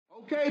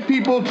Okay,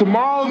 people,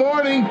 tomorrow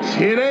morning,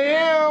 10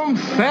 a.m.,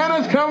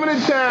 Santa's coming to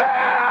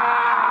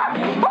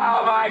town.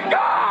 Oh, my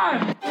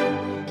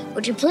God!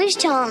 Would you please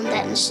tell him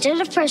that instead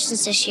of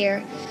presents this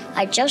year,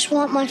 I just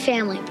want my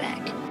family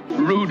back?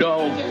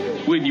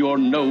 Rudolph, with your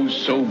nose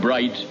so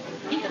bright,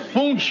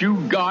 won't you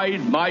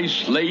guide my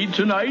sleigh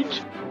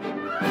tonight?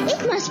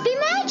 It must be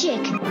magic.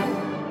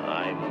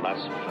 I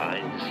must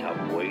find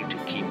some way to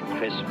keep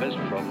Christmas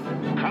from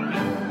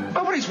coming.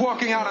 Nobody's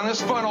walking out on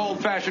this fun,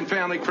 old-fashioned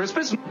family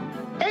Christmas.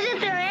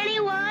 Isn't there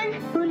anyone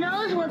who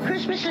knows what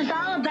Christmas is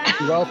all about?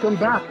 Welcome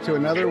back to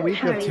another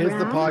week of Tis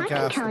the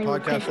Podcast, the tell you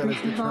what podcast that is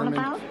Christmas is all determined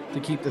about. to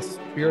keep the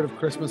spirit of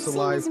Christmas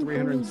alive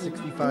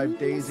 365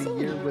 days a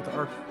year with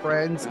our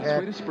friends at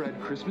Way to spread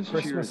Christmas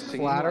Christmas cheer,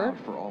 Platter. loud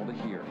for all to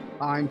hear.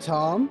 I'm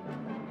Tom.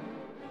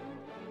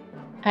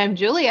 I'm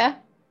Julia.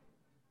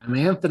 I'm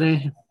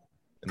Anthony.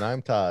 And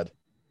I'm Todd.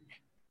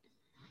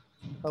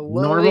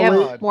 Hello. Do we have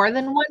Todd. more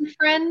than one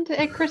friend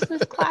at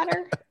Christmas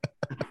Clatter?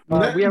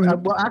 We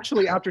have, well,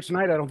 actually, after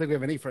tonight, I don't think we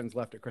have any friends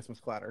left at Christmas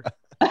Clatter.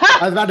 I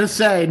was about to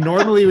say,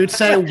 normally we'd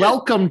say,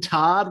 welcome,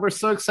 Todd. We're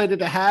so excited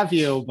to have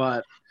you,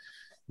 but,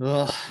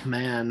 oh,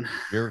 man.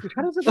 How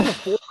does it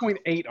have a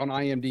 4.8 on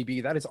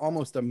IMDb? That is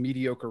almost a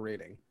mediocre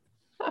rating.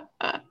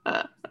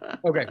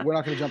 Okay, we're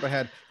not going to jump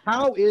ahead.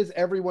 How is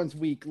everyone's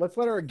week? Let's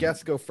let our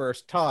guests go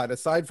first. Todd,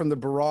 aside from the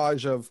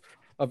barrage of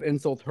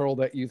insults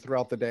hurled at you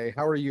throughout the day,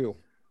 how are you?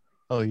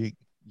 Oh, you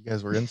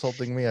guys were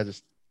insulting me? I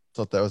just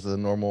thought that was a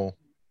normal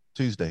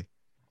Tuesday.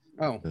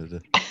 Oh. This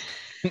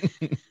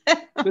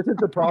is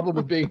the problem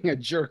with being a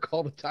jerk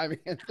all the time,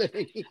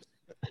 Anthony.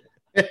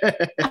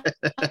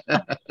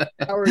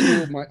 How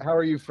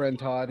are you, friend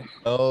Todd?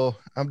 Oh,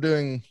 I'm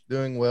doing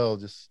well.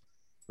 Just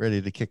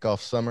ready to kick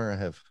off summer. I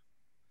have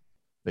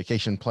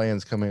vacation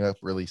plans coming up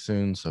really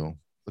soon, so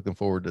looking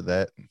forward to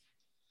that.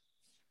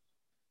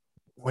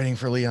 Waiting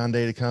for Leon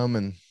Day to come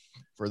and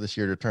for this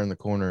year to turn the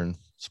corner and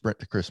sprint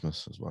to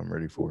Christmas is what I'm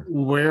ready for.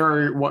 What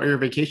are your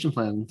vacation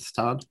plans,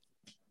 Todd?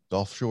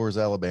 Gulf Shores,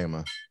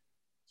 Alabama.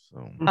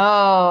 So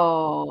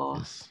Oh,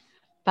 yes,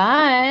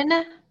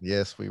 fun.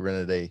 yes, we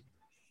rented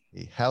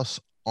a house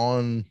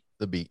on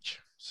the beach.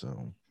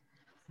 So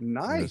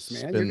Nice,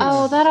 Yes, man. been-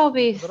 Oh, that'll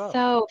be Give it up.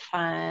 so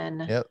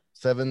fun. yep,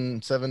 seven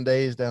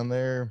days down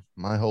there.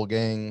 My whole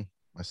gang,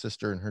 my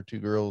sister and her two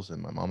girls, and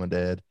my mom and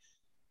dad,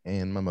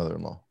 and my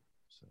mother-in-law.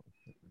 So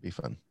it'd be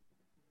fun.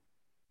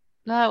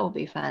 That will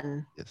be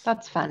fun. Yes.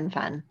 That's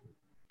fun.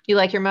 You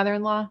like your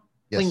mother-in-law?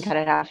 Yes. We can cut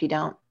it out if you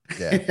don't.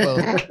 Yeah.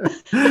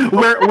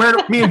 Well, where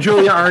me and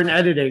Julia are in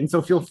editing,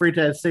 so feel free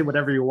to say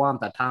whatever you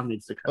want that Tom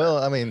needs to cut. well,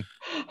 I mean,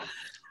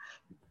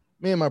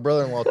 me and my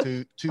brother-in-law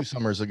two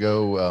summers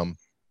ago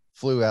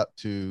flew out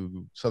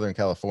to Southern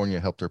California,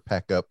 helped her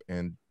pack up,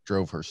 and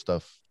drove her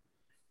stuff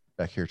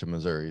back here to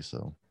Missouri.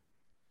 So,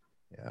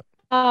 yeah.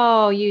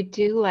 Oh, you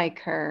do like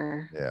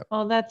her. Yeah.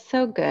 Oh, that's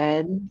so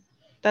good.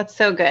 That's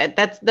so good.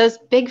 That's those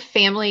big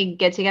family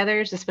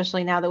get-togethers,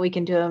 especially now that we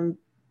can do them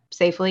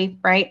safely,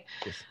 right?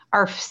 Yes.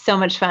 Are so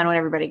much fun when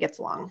everybody gets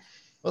along.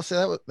 Well, see,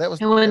 that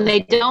was And when they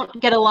don't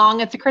get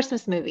along, it's a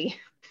Christmas movie.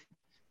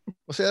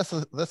 Well, see,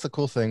 that's the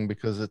cool thing,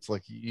 because it's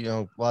like,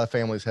 a lot of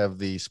families have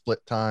the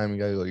split time. You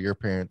got to go to your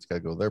parents, got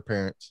to go to their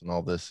parents, and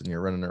all this, and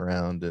you're running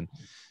around. And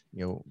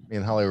me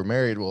and Holly were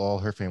married. Well, all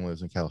her family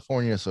was in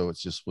California, so it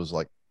just was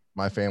like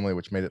my family,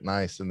 which made it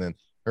nice. And then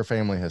her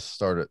family has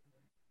started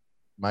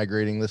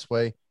migrating this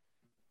way,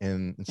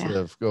 and instead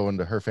of going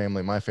to her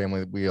family, my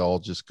family, we all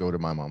just go to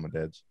my mom and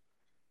dad's.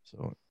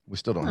 So we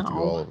still don't have to go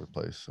all over the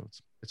place. So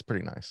it's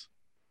pretty nice.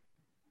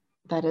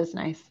 That is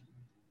nice.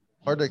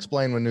 Hard to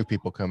explain when new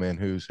people come in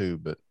who's who,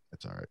 but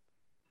it's all right.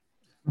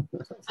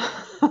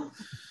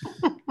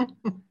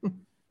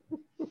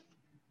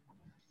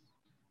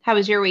 How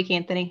was your week,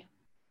 Anthony?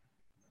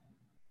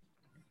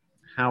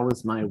 How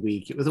was my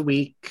week? It was a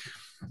week,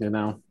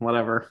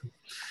 whatever.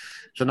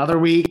 It's another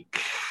week.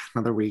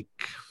 You've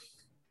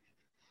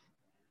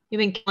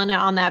been killing it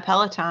on that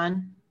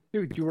Peloton.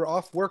 Dude, you were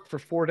off work for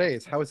 4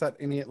 days. How is that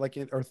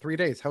or 3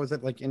 days? How is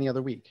it like any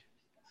other week?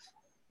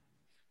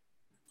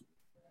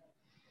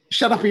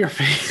 Shut up in your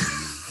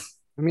face.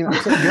 I mean, you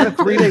had a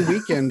 3-day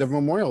weekend of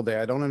Memorial Day.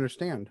 I don't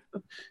understand.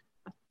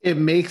 It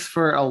makes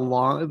for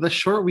the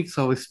short weeks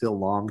always feel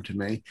long to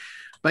me.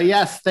 But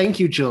yes, thank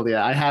you, Julia.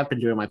 I have been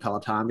doing my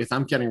Peloton because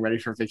I'm getting ready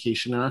for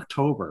vacation in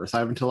October. So I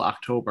have until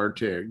October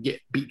to get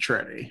beach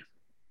ready.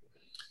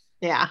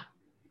 Yeah.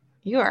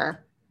 You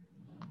are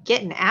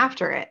getting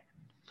after it.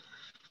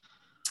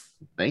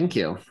 Thank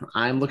you.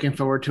 I'm looking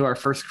forward to our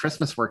first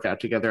Christmas workout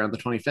together on the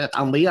 25th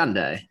on Leon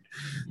Day.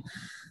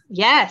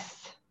 Yes.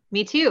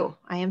 Me too.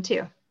 I am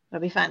too.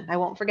 It'll be fun. I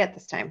won't forget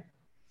this time.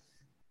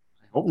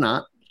 I hope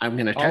not. I'm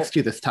going to text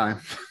you this time.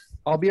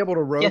 I'll be able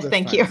to row Yes, this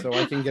thank time, you. so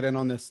I can get in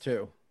on this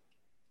too.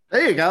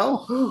 There you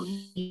go.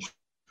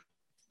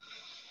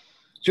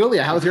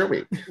 Julia, how was your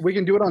week? We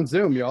can do it on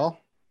Zoom, y'all.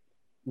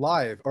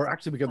 Live. Or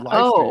actually, we could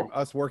live stream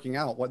us working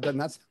out. What doesn't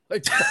that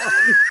like fun?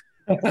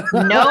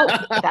 Nope,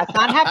 that's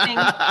not happening.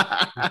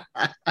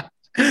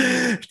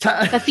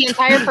 That's the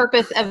entire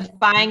purpose of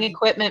buying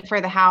equipment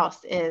for the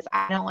house is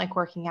I don't like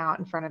working out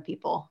in front of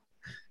people.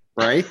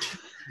 Right?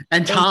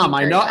 And Thank Tom, you I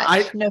very know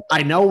much. No,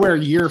 I know we're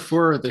year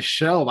 4 of the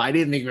show, but I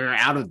didn't think we were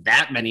out of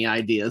that many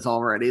ideas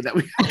already that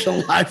we have to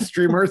live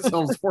stream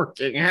ourselves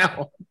working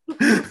out.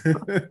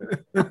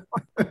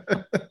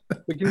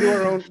 We can do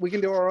our own. We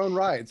can do our own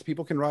rides.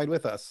 People can ride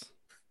with us.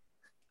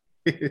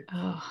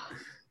 oh.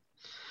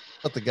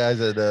 What the guys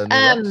at New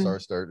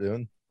Rockstar start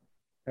doing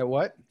At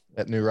what?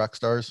 at New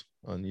Rockstars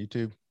on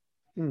YouTube.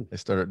 They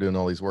started doing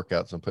all these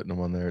workouts and putting them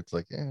on there. It's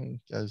like,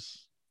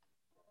 guys.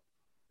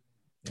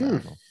 I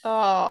don't know.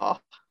 Oh.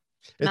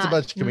 It's a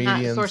bunch of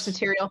comedians. Source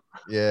material.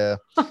 Yeah.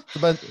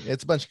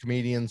 It's a bunch of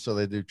comedians, so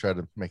they do try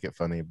to make it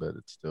funny, but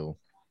it's still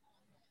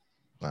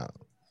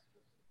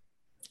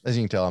as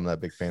you can tell, I'm not a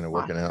big fan of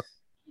working out.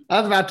 I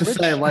was about to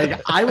say,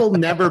 like, I will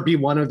never be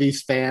one of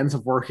these fans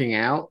of working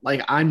out.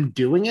 Like, I'm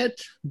doing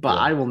it, but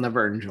I will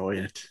never enjoy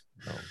it.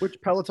 No.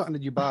 Which Peloton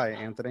did you buy,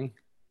 Anthony?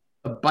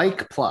 A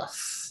Bike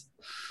Plus.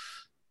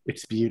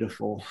 It's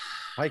beautiful.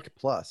 Bike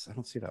Plus. I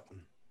don't see that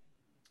one.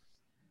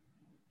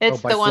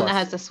 It's Bike the one Plus. that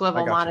has the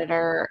swivel I got you.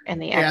 monitor and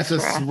the Yeah, it's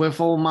extra. a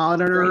swivel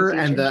monitor, brain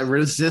and the features.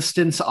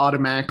 resistance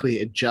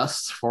automatically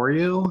adjusts for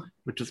you,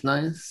 which is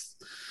nice.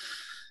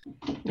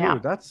 Yeah.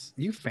 Dude, that's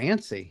you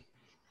fancy.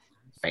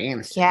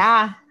 Fancy.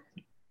 Yeah.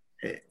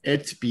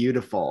 It's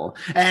beautiful.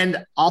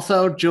 And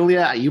also,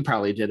 Julia, you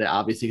probably did it,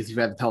 obviously, because you've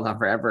had the Peloton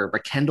forever,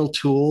 but Kendall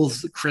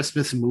Toole's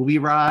Christmas movie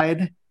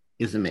ride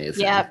is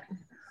amazing. Yep.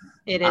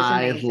 It is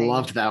amazing. I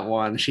loved that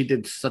one. She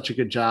did such a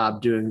good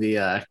job doing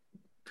the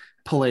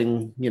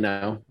pulling,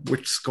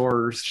 which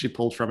scores she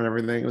pulled from and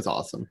everything. It was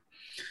awesome.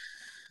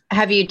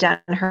 Have you done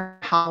her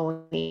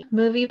Halloween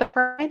movie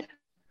ride?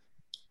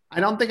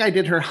 I don't think I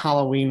did her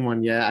Halloween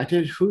one yet. I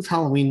did. Whose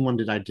Halloween one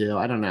did I do?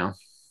 I don't know.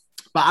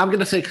 But I'm going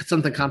to say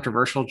something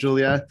controversial,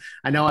 Julia.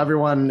 I know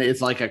everyone is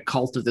like a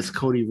cult of this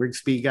Cody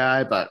Rigsby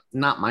guy, but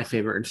not my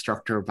favorite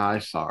instructor by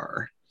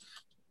far.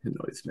 It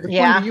annoys me. Which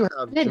Yeah. one do you have,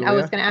 I was Julia?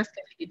 going to ask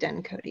if you'd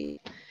done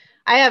Cody.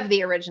 I have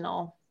the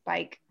original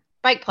Bike.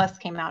 Bike Plus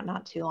came out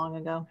not too long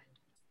ago.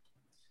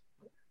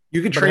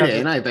 You could But trade have it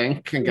in, you- I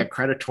think, and get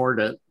credit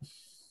toward it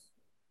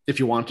if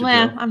you want to.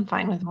 Well, I'm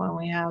fine with the one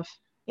we have.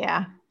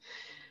 Yeah.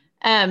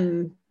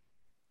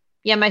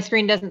 Yeah, my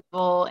screen doesn't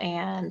full,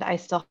 and I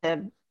still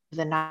have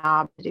the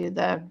knob to do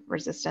the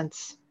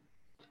resistance.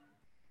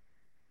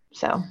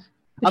 So I'll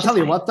which tell is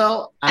you fine. what,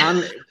 though,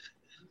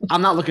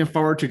 I'm not looking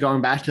forward to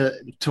going back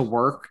to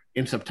work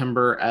in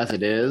September as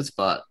it is,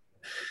 but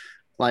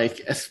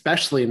like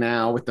especially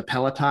now with the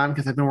Peloton,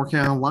 because I've been working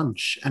on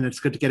lunch and it's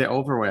good to get it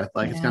over with.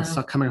 Like it's gonna Yeah.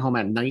 suck coming home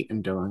at night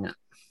and doing it.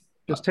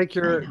 Just take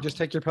your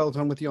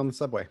Peloton with you on the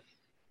subway.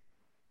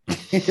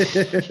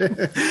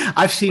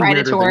 I've seen Ride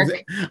it weirder to work.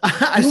 things.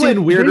 I've Do it.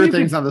 seen weirder Then you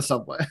things could- on the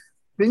subway.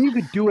 Then you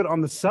could do it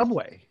on the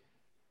subway.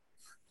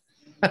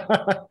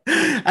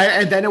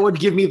 And then it would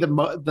give me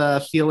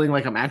the feeling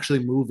like I'm actually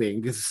moving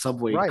because the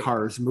subway Right.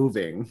 car is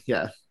moving.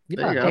 Yeah.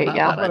 Yeah, There you Not go. a bad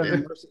Talk about,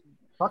 idea.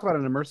 talk about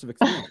an immersive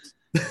experience.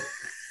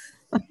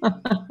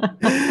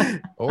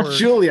 Or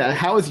Julia,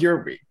 how was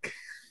your week?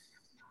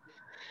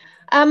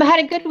 I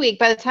had a good week.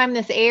 By the time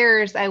this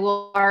airs, I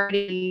will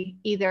already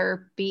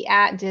either be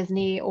at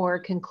Disney or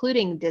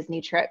concluding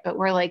Disney trip, but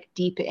we're like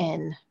deep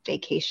in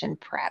vacation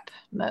prep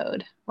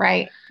mode,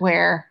 right?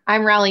 Where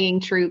I'm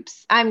rallying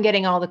troops, I'm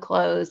getting all the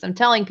clothes, I'm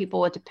telling people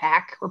what to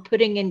pack, we're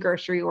putting in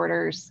grocery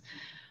orders,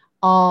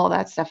 all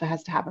that stuff that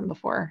has to happen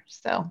before.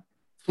 So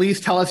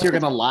Please tell us you're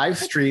going to live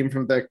stream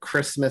from the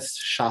Christmas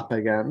shop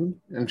again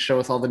and show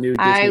us all the new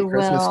I Disney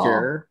Christmas will.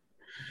 gear.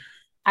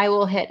 I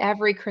will hit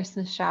every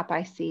Christmas shop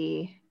I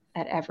see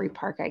at every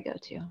park I go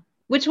to,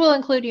 which will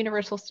include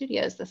Universal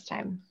Studios this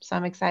time. So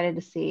I'm excited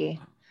to see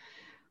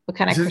what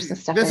kind of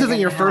Christmas stuff. This they're isn't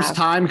your gonna first have.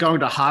 time going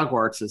to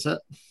Hogwarts, is it?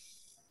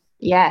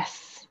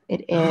 Yes,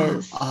 it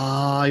is.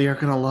 Oh, you're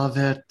going to love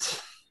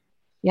it.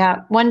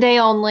 Yeah, one day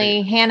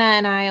only. Hannah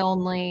and I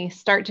only,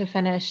 start to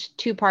finish,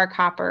 2-park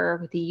hopper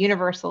with the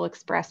Universal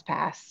Express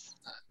Pass.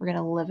 We're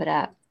gonna live it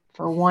up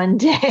for one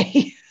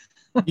day.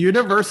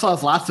 Universal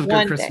has lots of good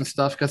One day. Christmas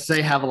stuff because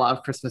they have a lot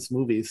of Christmas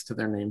movies to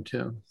their name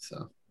too.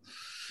 So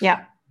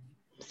Yeah.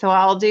 So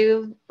I'll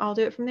do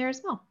it from there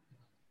as well.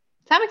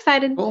 So I'm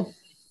excited. cool.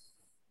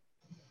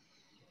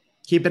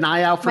 Keep an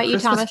eye out for What about you,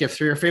 Christmas Thomas? gifts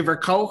for your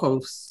favorite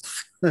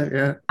co-hosts.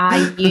 Yeah.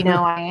 I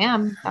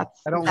am.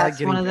 That's I don't like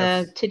that's one of getting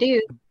the gifts.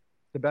 to-dos.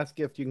 The best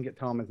gift you can get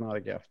Tom is not a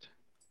gift.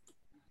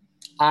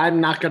 I'm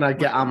not gonna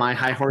get on my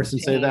high horse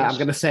and say that. I'm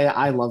gonna say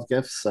I love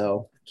gifts,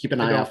 so keep an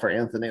eye out for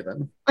Anthony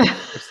then.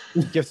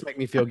 Gifts make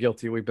me feel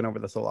guilty. We've been over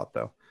this a lot,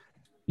 though.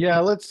 Yeah,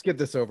 let's get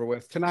this over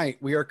with. Tonight,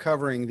 we are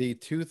covering the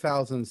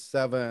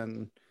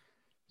 2007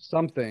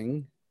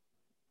 something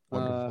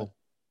wonderful.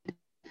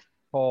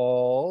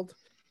 called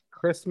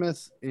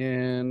Christmas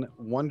in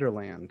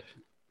Wonderland.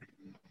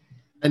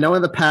 I know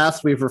in the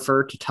past we've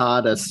referred to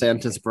Todd as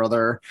Santa's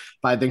brother,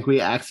 but I think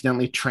we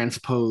accidentally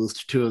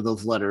transposed 2 of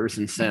those letters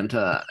in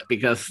Santa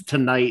because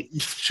tonight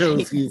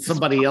shows he's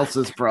somebody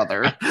else's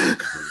brother.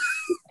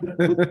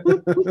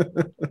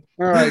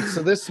 All right,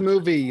 so this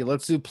movie,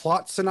 let's do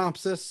plot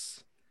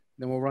synopsis,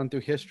 then we'll run through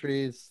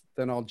histories,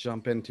 then I'll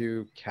jump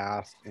into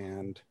cast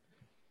and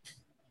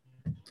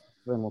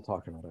Then we'll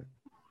talk about it.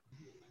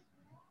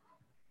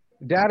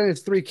 Dad and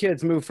his 3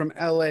 kids move from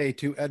LA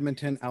to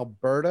Edmonton,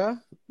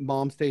 Alberta.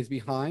 Mom stays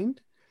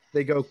behind.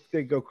 They go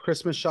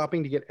Christmas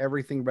shopping to get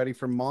everything ready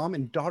for mom,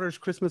 and daughter's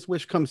Christmas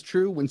wish comes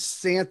true when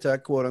Santa,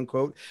 quote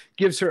unquote,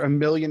 gives her $1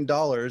 million,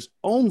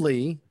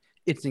 only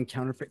it's in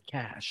counterfeit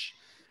cash.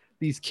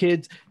 These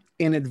kids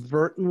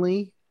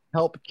inadvertently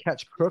help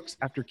catch crooks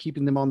after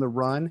keeping them on the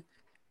run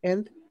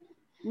and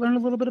learn a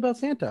little bit about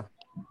Santa.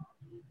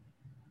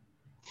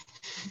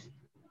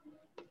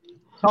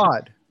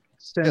 Todd,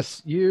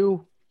 since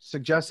you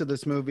suggested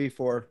this movie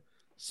for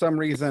some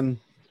reason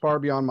far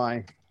beyond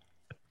my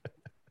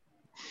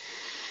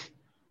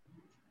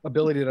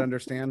ability to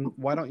understand,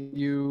 why don't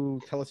you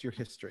tell us your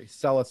history?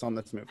 Sell us on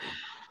this movie.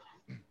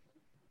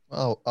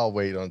 I'll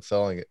wait on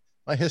selling it.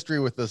 My history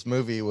with this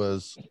movie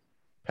was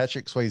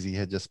Patrick Swayze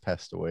had just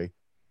passed away,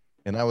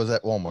 and I was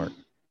at Walmart,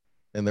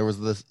 and there was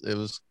this. It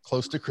was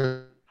close to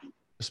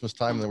Christmas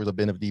time, and there was a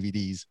bin of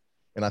DVDs,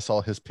 and I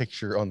saw his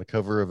picture on the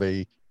cover of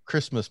a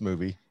Christmas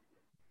movie,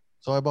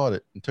 so I bought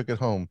it and took it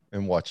home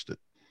and watched it.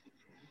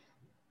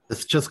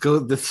 This just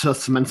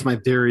cements my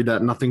theory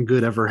that nothing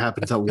good ever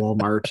happens at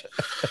Walmart.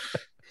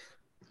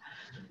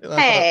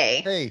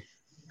 Hey,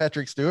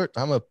 Patrick Stewart.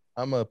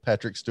 I'm a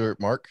Patrick Stewart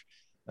Mark.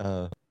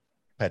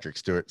 Patrick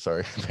Stewart,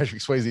 sorry.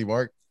 Patrick Swayze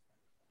Mark.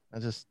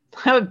 That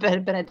would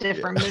have been a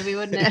different movie,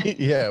 wouldn't it?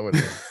 Yeah, it would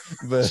have.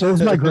 But so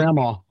is my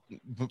grandma.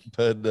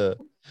 But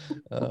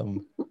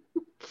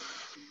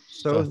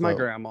so is my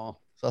grandma.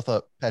 So I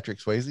thought Patrick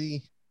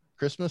Swayze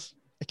Christmas,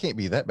 it can't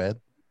be that bad.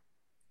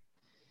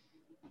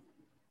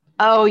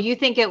 Oh, you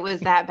think it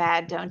was that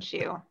bad, don't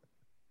you?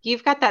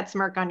 You've got that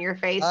smirk on your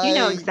face. You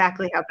know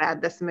exactly how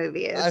bad this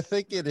movie is. I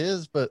think it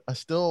is, but I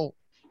still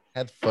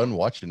had fun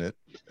watching it.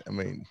 I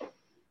mean,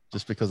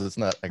 just because it's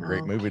not a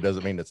great movie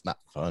doesn't mean it's not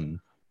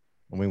fun.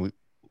 I mean,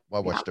 I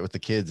watched it with the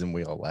kids and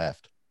we all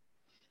laughed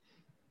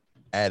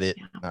at it.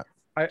 Not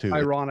to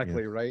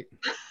ironically, it, right?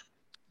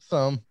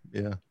 Some,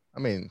 yeah. I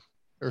mean,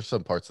 there's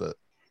some parts that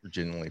are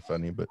genuinely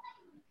funny, but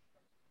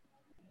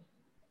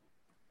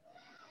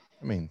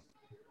I mean,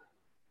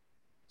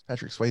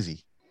 Patrick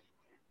Swayze.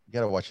 You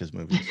gotta watch his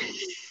movies.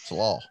 It's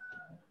law.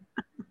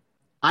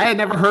 I had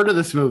never heard of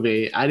this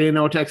movie. I didn't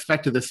know what to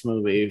expect of this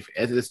movie,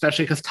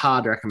 especially because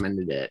Todd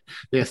recommended it.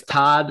 Because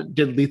Todd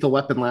did Lethal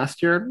Weapon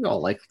last year. We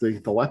all like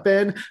Lethal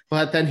Weapon,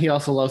 but then he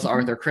also loves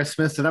Arthur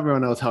Christmas, and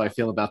everyone knows how I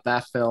feel about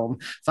that film.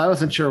 So I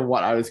wasn't sure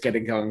what I was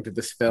getting going to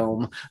this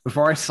film.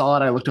 Before I saw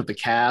it, I looked up the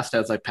cast. I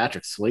was like,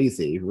 Patrick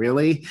Swayze,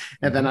 really?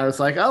 And then I was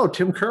like, oh,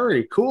 Tim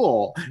Curry,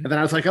 cool. And then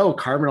I was like, oh,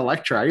 Carmen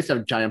Electra. I used to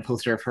have a giant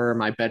poster of her in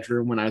my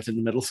bedroom when I was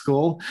in middle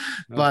school.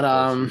 But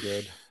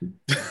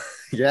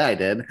yeah, I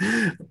did.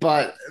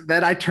 But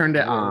then I turned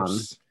it on.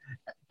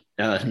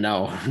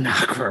 No,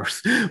 not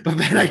gross. But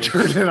then I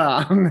turned it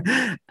on.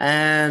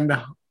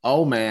 And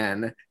oh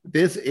man,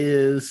 this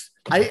is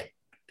I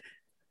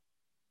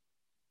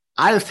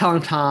was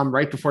telling Tom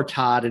right before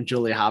Todd and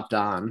Julia hopped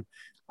on.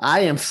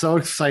 I am so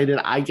excited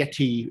I get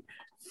to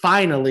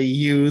finally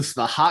use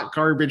the hot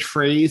garbage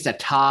phrase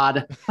that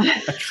Todd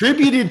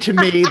attributed to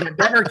me that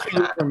never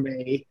came from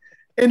me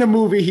in a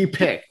movie he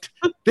picked.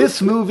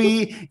 This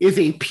movie is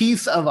a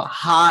piece of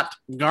hot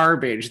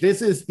garbage.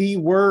 This is the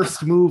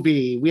worst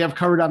movie we have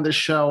covered on this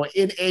show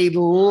in a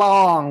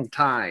long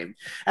time.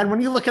 And when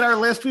you look at our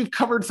list, we've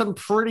covered some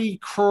pretty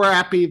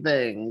crappy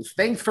things.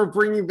 Thanks for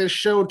bringing this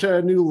show to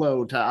a new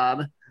low,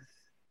 Todd.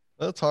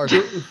 That's hard.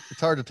 It's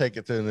hard to take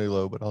it to a new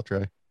low, but I'll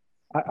try.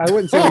 I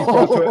wouldn't say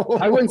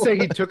I wouldn't say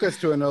he took us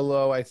to a no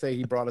low. I say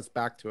he brought us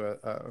back to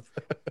a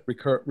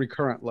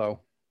recurrent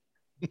low.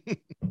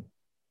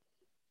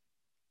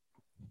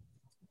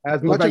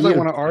 As much as I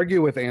want to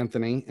argue with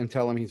Anthony and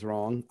tell him he's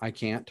wrong, I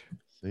can't.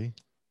 See,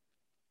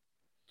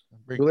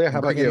 Julia, how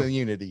about you? The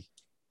unity.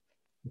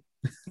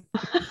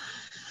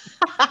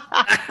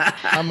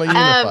 I'm a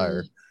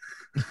unifier.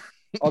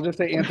 I'll just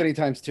say Anthony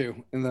times 2,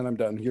 and then I'm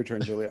done. Your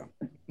turn, Julia.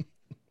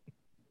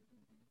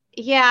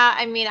 Yeah,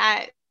 I mean,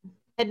 I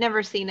had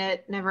never seen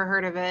it, never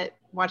heard of it,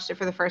 watched it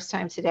for the first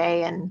time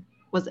today, and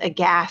was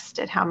aghast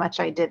at how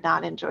much I did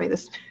not enjoy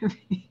this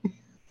movie.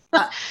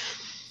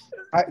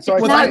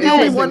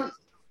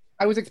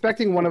 I was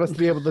expecting one of us to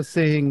be able to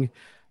sing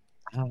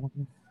I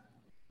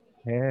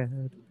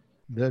had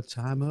the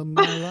time of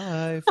my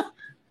life.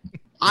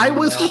 I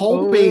was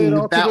hoping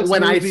that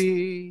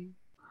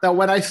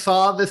when I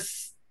saw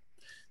this,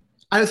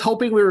 I was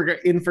hoping we were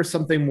in for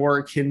something more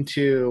akin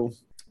to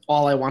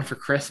All I Want for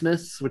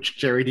Christmas, which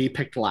Jerry D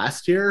picked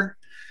last year,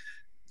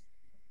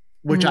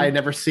 which I had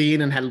never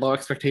seen and had low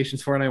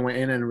expectations for, and I went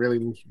in and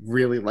really,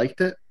 really liked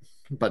it.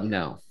 But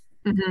no.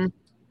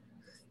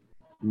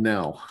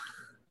 No.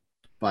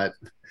 But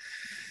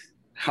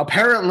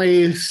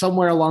apparently,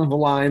 somewhere along the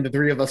line, the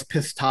 3 of us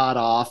pissed Todd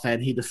off,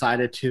 and he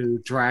decided to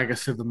drag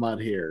us through the mud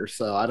here.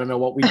 So I don't know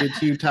what we did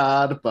to you,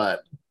 Todd,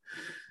 but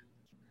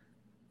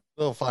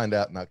we'll find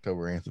out in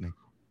October, Anthony.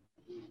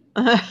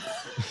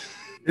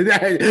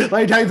 Let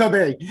me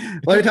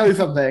tell you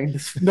something.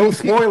 No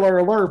spoiler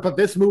alert, but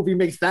this movie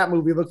makes that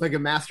movie look like a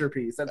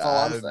masterpiece. That's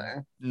all I'm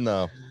saying.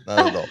 No,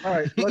 not at all. All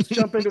right, let's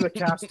jump into the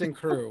cast and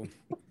crew.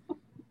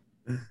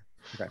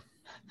 Okay.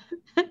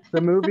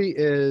 The movie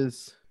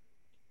is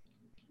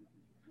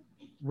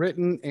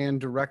written and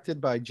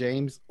directed by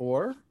James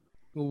Orr,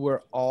 who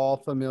we're all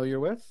familiar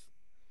with.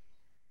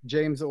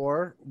 James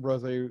Orr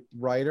was a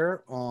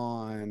writer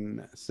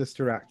on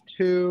Sister Act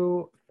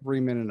 2, 3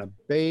 Men and a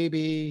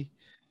Baby,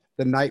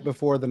 The Night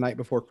Before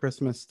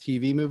Christmas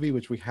TV movie,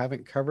 which we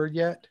haven't covered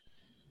yet.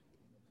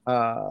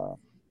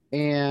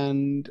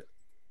 And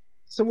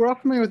so we're all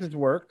familiar with his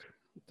work.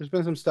 There's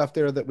been some stuff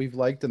there that we've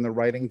liked in the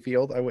writing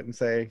field. I wouldn't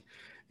say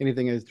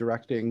anything in his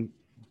directing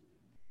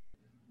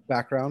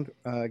background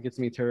gets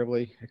me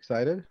terribly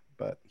excited,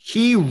 but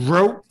he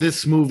wrote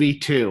this movie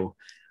too.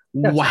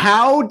 Yes.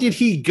 How did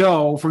he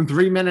go from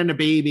 3 Men and a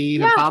Baby,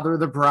 The Father of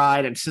the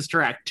Bride, and Sister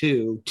Act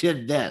 2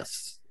 to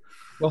this?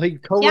 Well, he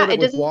co-wrote it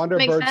with Wanda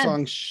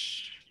Birdsong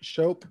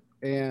Shope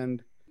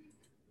and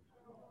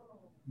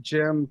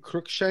Jim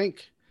Cruikshank.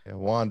 Yeah,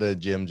 Wanda and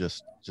Jim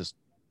just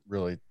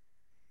really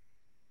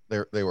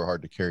they were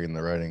hard to carry in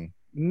the writing.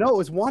 No, it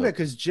was Wanda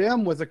because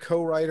Jim was a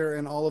co-writer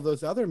in all of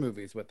those other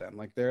movies with them.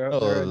 Like they're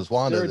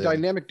Wanda, a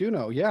dynamic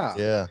duo. Yeah.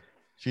 Yeah.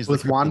 She's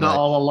with Wanda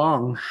all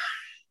along.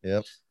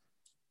 Yep.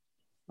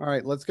 All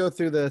right, let's go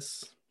through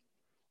this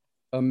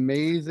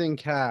amazing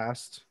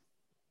cast,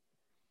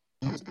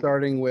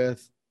 starting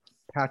with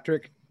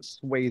Patrick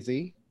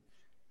Swayze,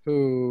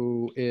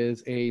 who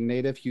is a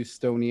native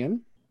Houstonian.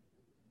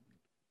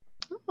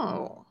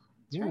 Oh,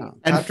 yeah.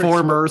 And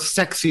former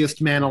sexiest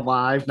man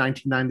alive,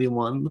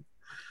 1991.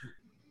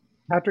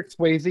 Patrick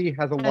Swayze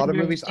has a lot of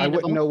movies. I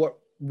wouldn't know what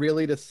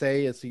really to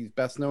say is he's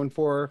best known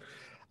for.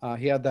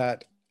 He had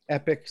that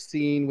epic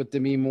scene with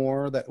Demi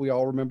Moore that we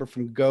all remember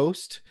from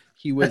Ghost.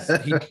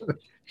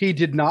 He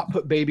did not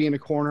put Baby in a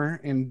Corner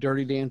in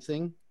Dirty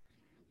Dancing.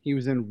 He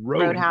was in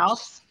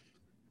Roadhouse,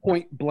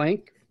 Point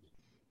Break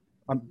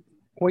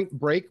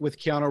with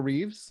Keanu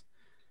Reeves.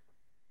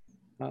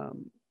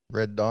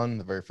 Red Dawn,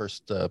 the very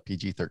first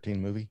PG-13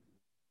 movie.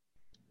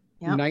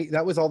 Yep.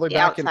 That was all the way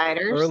back in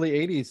early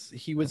 80s.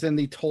 He was in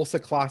the Tulsa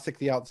classic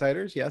The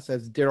Outsiders, yes,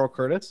 as Daryl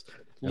Curtis.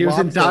 He was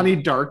in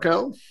Donnie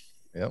Darko.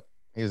 Yep.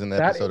 He was in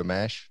the episode of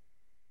MASH.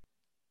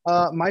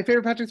 My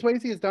favorite Patrick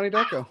Swayze is Donnie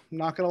Darko. I'm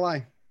not going to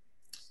lie.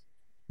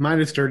 Mine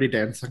is Dirty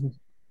Dancing.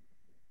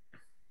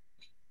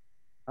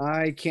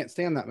 I can't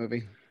stand that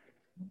movie.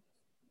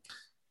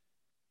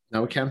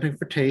 No accounting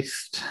for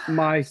taste.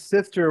 My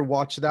sister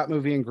watched that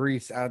movie in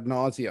Greece ad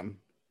nauseum.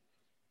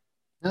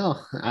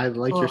 Oh, I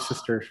like your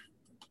sister.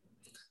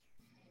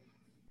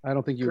 I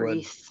don't think you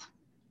would.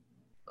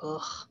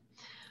 Ugh.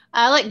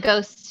 I like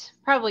Ghost.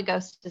 Probably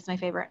Ghost is my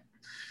favorite.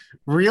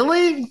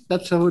 Really?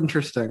 That's so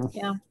interesting.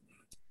 Yeah.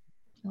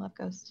 I love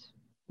Ghost.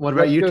 What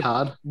about you,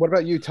 Todd? What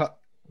about you, Todd?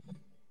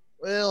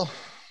 Well,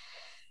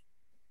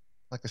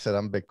 like I said,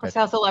 I'm a big fan. I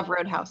also love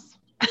Roadhouse.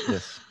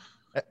 Yes.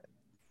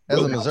 As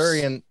a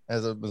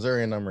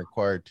Missourian, I'm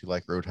required to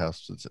like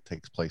Roadhouse since it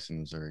takes place in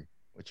Missouri,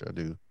 which I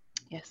do.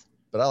 Yes.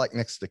 But I like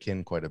Next to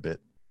Kin quite a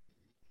bit.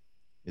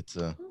 It's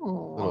a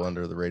little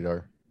under the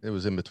radar. It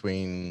was in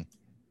between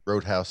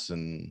Roadhouse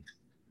and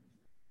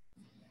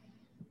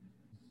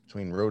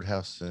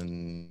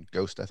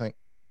Ghost, I think,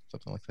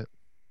 something like that.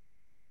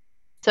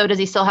 So does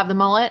he still have the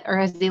mullet, or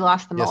has he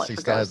lost the mullet? Yes,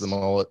 he still has the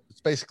mullet.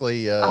 It's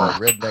basically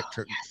redneck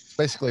truck. Yes. It's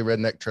basically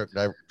redneck truck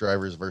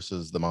drivers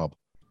versus the mob.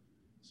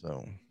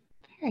 So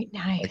very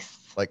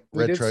nice. Like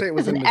Red Truck. It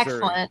was an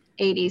excellent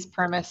 80s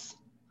premise.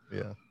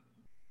 Yeah.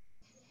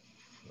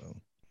 So,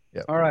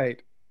 yeah. All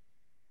right.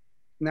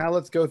 Now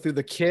let's go through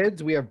the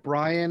kids. We have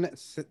Brian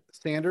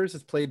Sanders,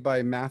 is played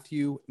by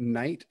Matthew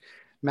Knight.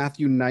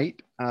 Matthew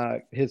Knight,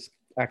 his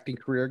acting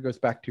career goes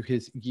back to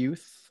his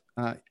youth.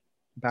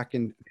 Back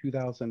in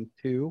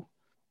 2002,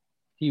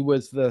 he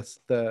was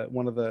the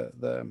one of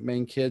the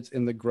main kids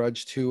in The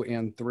Grudge 2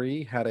 and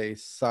 3. Had a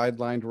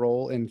sidelined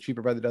role in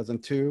Cheaper by the Dozen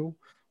 2,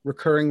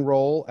 recurring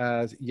role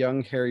as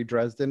young Harry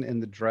Dresden in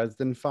the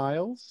Dresden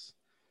Files.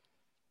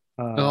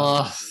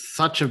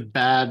 Such a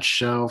bad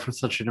show for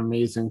such an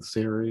amazing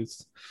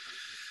series.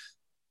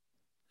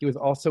 He was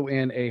also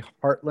in A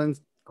Heartland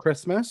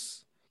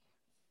Christmas,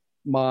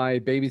 My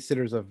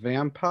Babysitter's a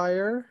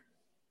Vampire,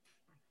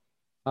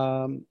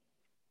 and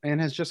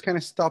has just kind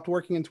of stopped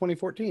working in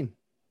 2014.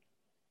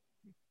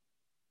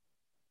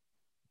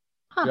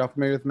 Huh. Y'all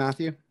familiar with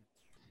Matthew?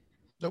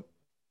 Nope.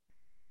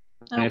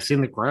 I've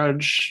seen The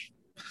Grudge.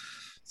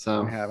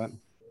 So I haven't.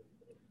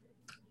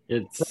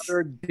 It's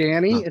Brother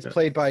Danny is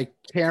played by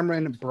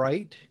Cameron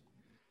Bright.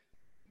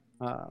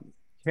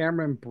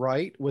 Cameron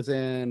Bright was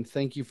in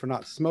Thank You for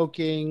Not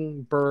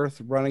Smoking,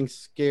 Birth, Running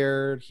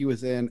Scared. He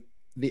was in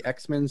the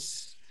X-Men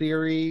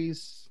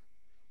series.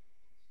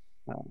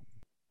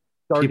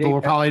 People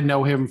will probably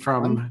know him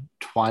from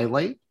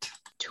Twilight.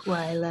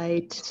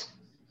 Twilight.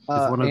 He's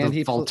one of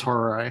the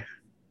Volturi.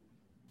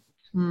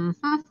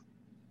 Mm-hmm.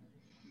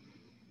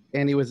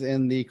 And he was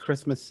in the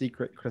Christmas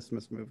Secret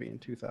Christmas movie in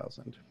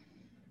 2000.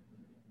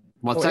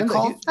 What's Oh, that and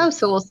called? Oh,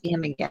 so we'll see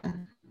him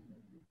again.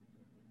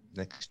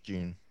 Next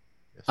June.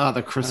 Yes. Oh,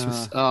 the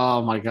Christmas.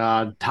 Oh my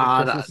God, The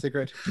Todd. Christmas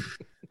Secret.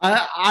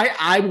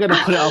 I'm gonna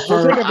put it up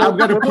We'll for. take a vote. I'm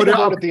gonna We'll put take it a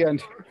vote up. at the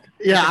end.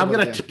 Yeah, We'll I'm take a vote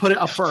gonna at the end. put it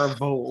up for a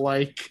vote.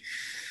 Like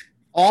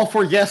all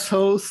four guest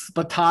hosts,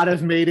 but Todd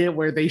has made it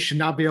where they should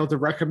not be able to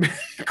recommend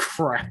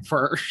crap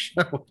for our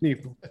show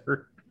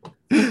anymore.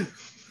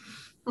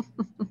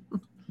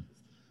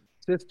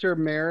 Sister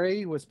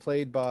Mary was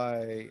played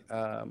by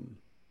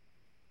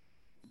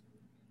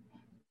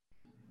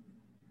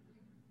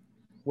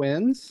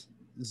twins,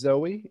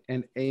 Zoe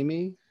and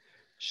Amy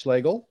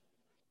Schlegel.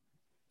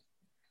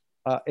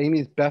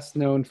 Amy's best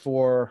known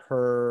for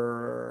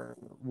her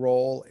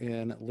role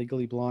in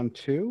Legally Blonde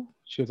 2.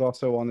 She was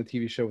also on the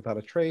TV show Without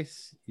a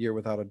Trace, Year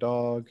Without a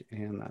Dog,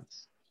 and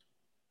that's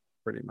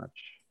pretty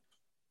much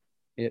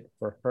it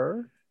for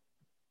her.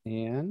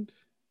 And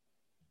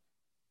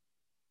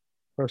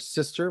her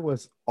sister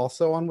was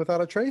also on Without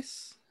a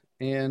Trace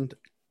and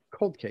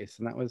Cold Case,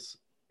 and that was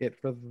it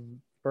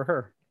for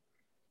her.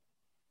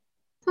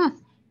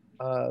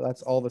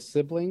 That's all the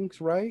siblings,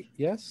 right?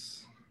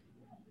 Yes.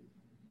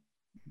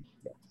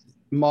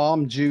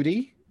 Mom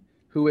Judy,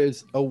 who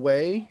is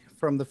away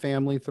from the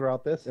family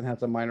throughout this and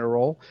has a minor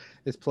role,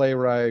 is played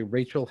by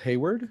Rachel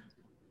Hayward,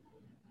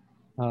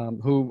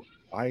 who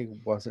I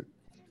wasn't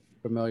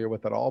familiar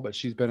with at all, but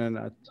she's been in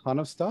a ton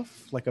of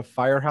stuff, like A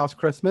Firehouse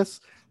Christmas,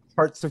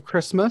 Parts of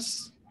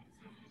Christmas,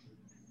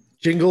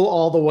 Jingle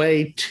All the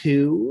Way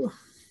 2.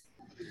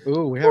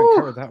 Ooh, we haven't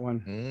covered that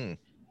one.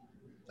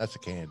 That's a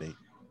candidate.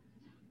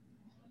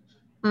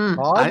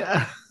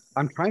 Todd,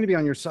 I'm trying to be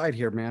on your side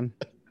here, man.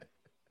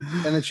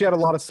 And then she had a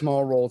lot of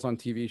small roles on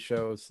TV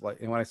shows.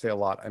 And when I say a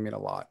lot, I mean a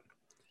lot.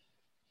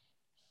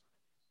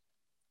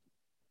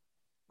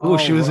 Oh,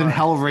 she was in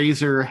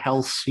Hellraiser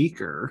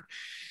Hellseeker.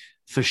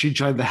 So she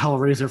joined the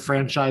Hellraiser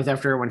franchise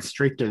after it went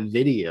straight to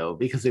video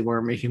because they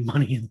weren't making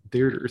money in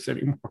theaters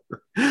anymore.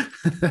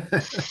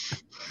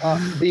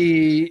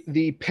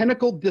 The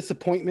pinnacle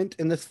disappointment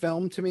in this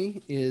film to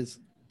me is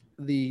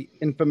the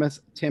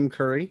infamous Tim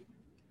Curry.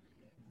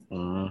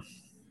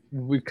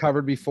 We've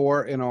covered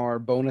before in our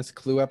bonus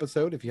Clue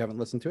episode. If you haven't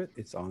listened to it,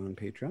 it's on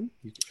Patreon.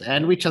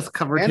 And we just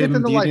covered him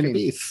in Beauty and the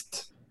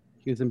Beast.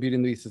 He was in Beauty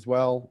and the Beast as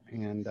well.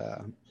 And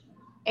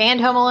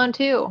Home Alone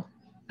 2.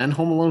 And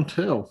Home Alone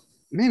 2.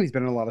 Man, he's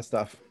been in a lot of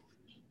stuff.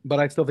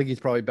 But I still think he's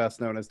probably best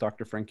known as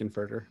Dr.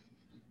 Frankenfurter.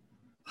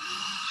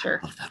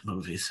 Sure. I love that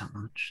movie so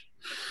much.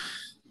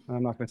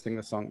 I'm not going to sing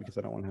the song because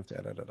I don't want to have to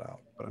edit it out.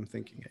 But I'm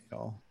thinking it,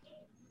 y'all.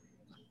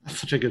 That's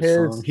such a good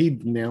song. He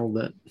nailed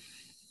it.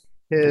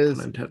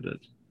 His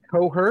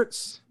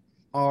cohorts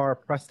are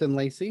Preston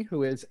Lacey,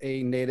 who is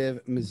a native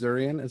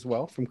Missourian as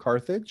well from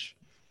Carthage.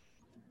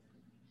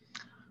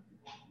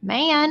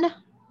 Man.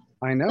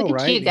 I know, Look at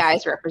right? you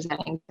guys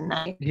representing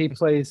tonight. He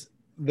plays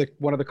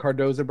one of the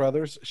Cardoza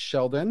brothers,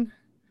 Sheldon,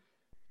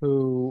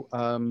 who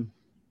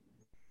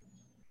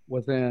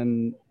was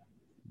in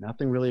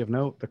nothing really of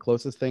note. The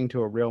closest thing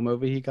to a real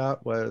movie he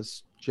got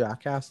was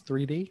Jackass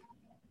 3D.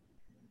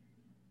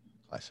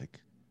 Classic.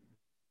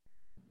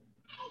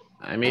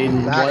 I mean,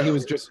 he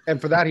was just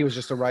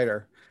a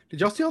writer.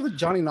 Did y'all see all the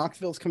Johnny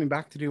Knoxville's coming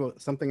back to do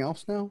something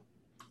else now?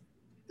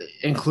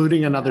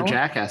 Including another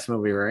Jackass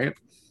movie, right?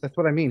 That's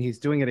what I mean. He's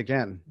doing it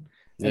again.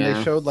 And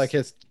they showed like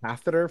his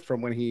catheter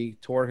from when he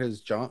tore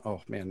his jaw. Oh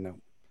man, no.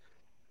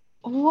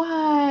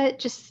 What?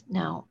 Just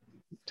no.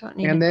 Don't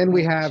need. And then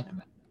we have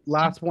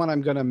last one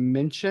I'm going to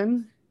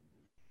mention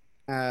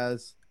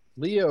as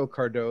Leo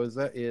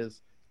Cardoza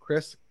is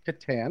Chris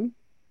Kattan.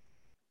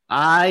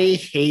 I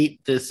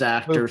hate this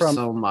actor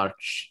so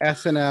much.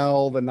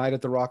 SNL, The Night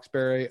at the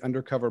Roxbury,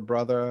 Undercover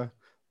Brother,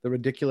 The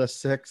Ridiculous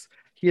Six.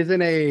 He is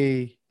in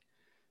a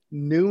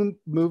new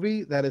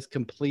movie that is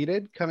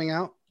completed coming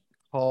out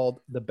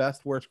called The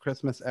Best Worst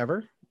Christmas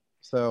Ever.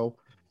 So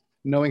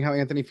knowing how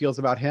Anthony feels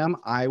about him,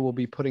 I will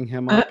be putting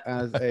him up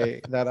as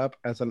a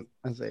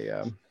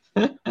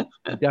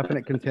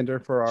definite contender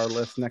for our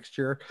list next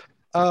year.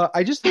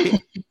 I just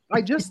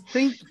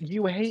think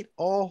you hate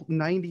all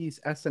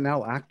 90s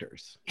SNL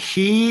actors.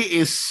 He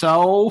is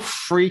so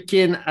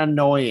freaking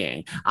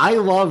annoying. I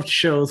loved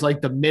shows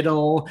like The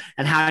Middle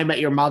and How I Met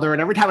Your Mother,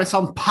 and every time I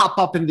saw him pop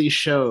up in these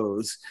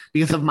shows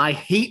because of my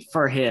hate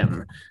for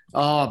him.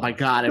 Oh my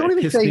God, Don't it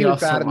even pissed say me he was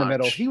off bad so in the much.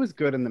 middle. He was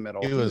good in the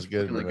middle. He was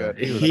good. Really good.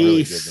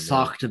 He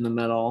sucked in the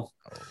middle.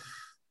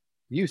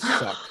 You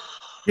suck.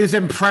 His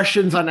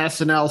impressions on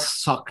SNL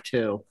suck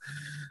too.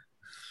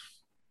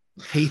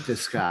 Hate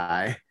this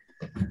guy.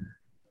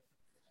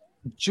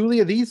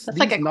 Julia, That's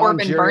like a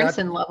Corbin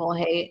Burnson level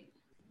hate.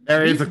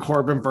 There is a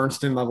Corbin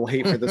Bernstein level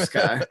hate for this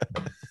guy.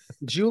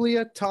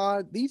 Julia,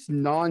 Todd, these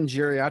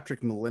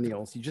non-geriatric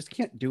millennials, you just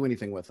can't do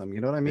anything with them. You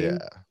know what I mean?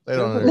 Yeah, they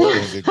don't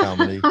understand good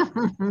comedy.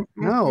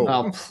 No.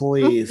 Oh,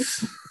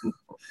 please.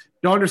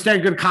 Don't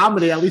understand good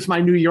comedy. At least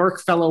my New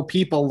York fellow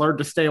people learned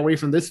to stay away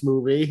from this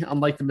movie,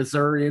 unlike the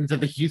Missourians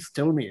and the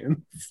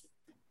Houstonians.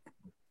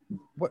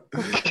 What?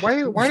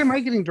 Why am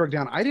I getting drugged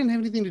down? I didn't have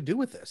anything to do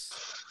with this.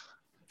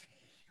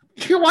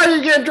 Why are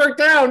you getting drugged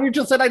down? You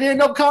just said I didn't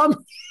know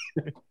comedy.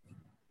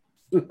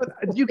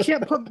 But you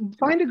can't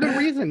find a good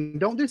reason.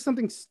 Don't do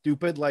something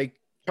stupid like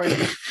trying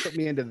to put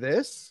me into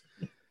this.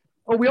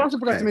 Oh, we also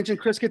forgot to mention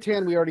Chris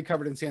Kattan. We already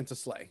covered in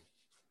Santa's Sleigh.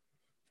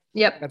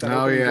 Yep.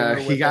 Oh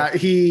yeah,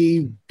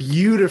 he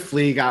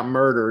beautifully got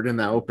murdered in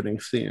that opening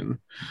scene.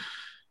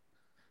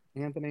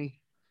 Anthony,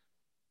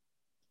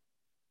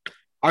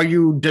 are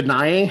you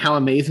denying how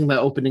amazing that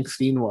opening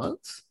scene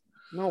was?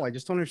 No, I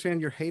just don't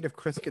understand your hate of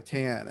Chris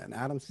Kattan and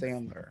Adam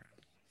Sandler.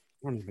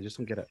 I just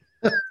don't get it.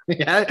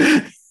 Yeah.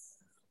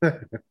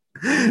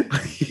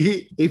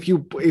 If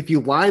you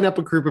line up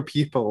a group of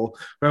people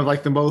who have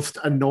like the most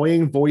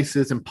annoying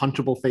voices and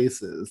punchable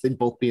faces, they'd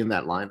both be in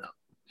that lineup.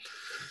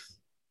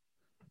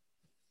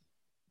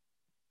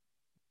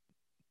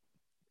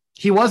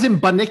 He was in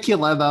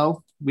Bunnicula,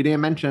 though. We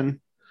didn't mention.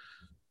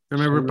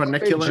 Remember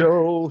Bunnicula?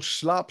 Joe,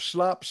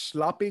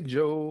 sloppy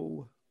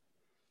Joe.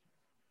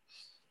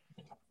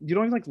 You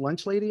don't like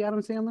Lunch Lady,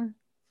 Adam Sandler?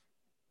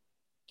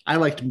 I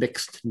liked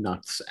Mixed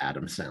Nuts,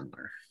 Adam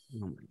Sandler.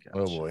 Oh my gosh.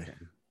 Oh boy. Okay.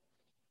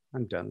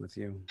 I'm done with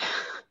you.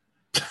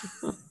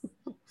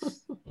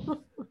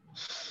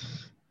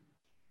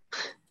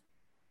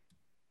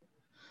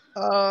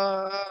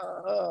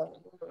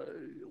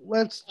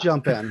 Let's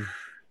jump in.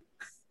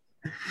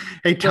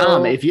 Hey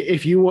Tom, if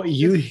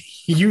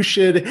you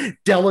should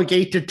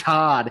delegate to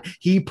Todd.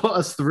 He put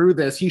us through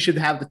this. He should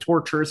have the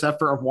torturous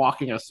effort of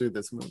walking us through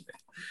this movie.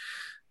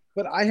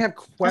 But I have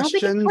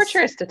questions. I don't think it's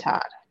torturous to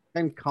Todd.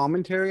 And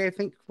commentary, I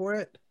think, for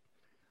it.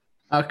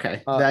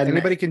 Okay.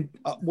 Anybody can.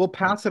 We'll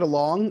pass it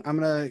along. I'm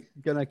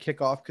gonna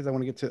kick off because I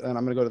want to get to, and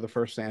I'm gonna go to the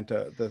first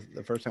Santa,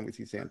 the first time we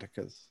see Santa,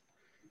 because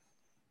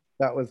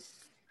that was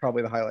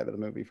probably the highlight of the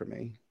movie for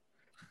me.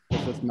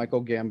 It's this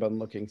Michael Gambon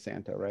looking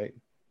Santa, right?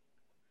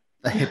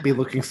 A hippie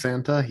looking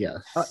Santa,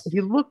 yes.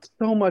 He looked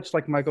so much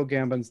like Michael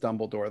Gambon's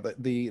Dumbledore.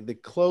 The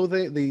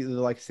clothing, the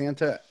like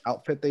Santa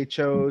outfit they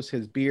chose,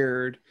 his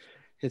beard,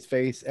 his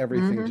face,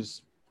 everything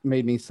just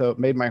made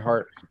my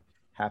heart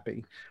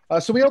happy.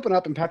 So we open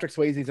up and Patrick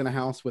Swayze's in a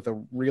house with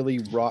a really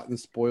rotten,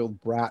 spoiled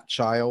brat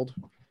child,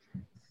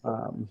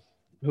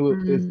 who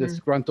is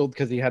disgruntled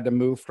because he had to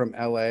move from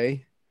LA.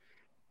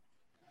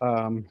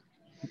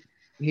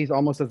 He's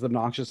almost as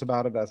obnoxious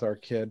about it as our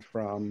kid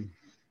from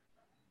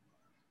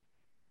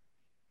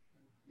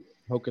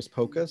Hocus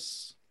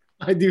Pocus.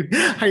 I knew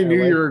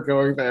you were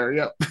going there.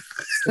 Yep.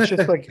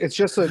 It's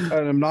just an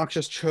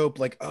obnoxious trope.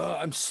 Like, oh,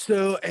 I'm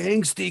so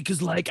angsty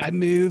because like I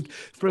moved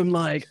from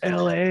like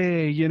LA,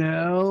 you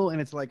know, and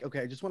it's like,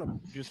 okay, I just want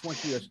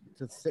you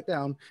to sit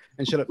down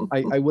and shut up.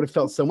 I would have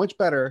felt so much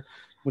better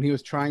when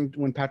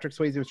Patrick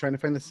Swayze was trying to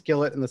find the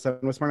skillet and the sun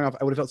was smarting off.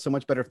 I would have felt so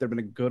much better if there'd been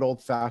a good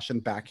old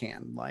fashioned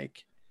backhand,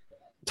 like.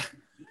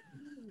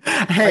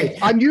 Hey,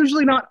 I'm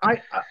usually not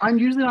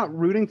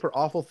rooting for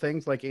awful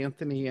things like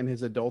Anthony and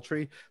his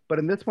adultery, but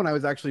in this one I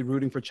was actually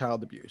rooting for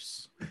child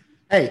abuse.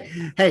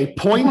 Hey,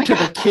 point to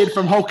the kid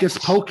from Hocus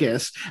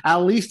Pocus. At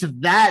least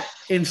that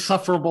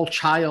insufferable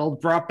child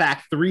brought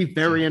back 3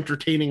 very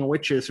entertaining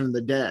witches from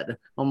the dead.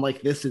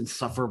 Unlike this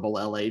insufferable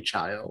LA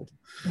child.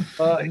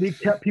 He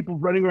kept people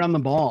running around the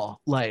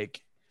mall.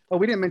 Like,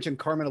 we didn't mention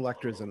Carmen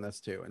Electra's in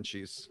this too, and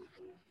she's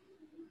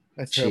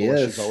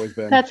always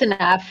been. That's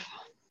enough.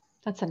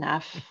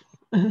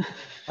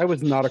 I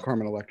was not a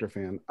Carmen Electra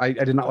fan. I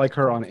did not like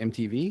her on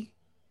MTV.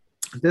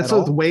 This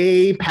was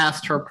way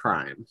past her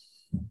prime.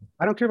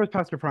 I don't care if it's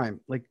past her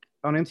prime. Like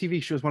on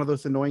MTV, she was one of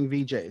those annoying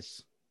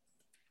VJs.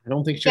 I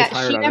don't think she was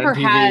hired on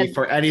MTV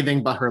for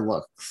anything but her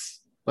looks.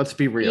 Let's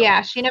be real.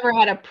 Yeah, she never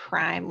had a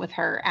prime with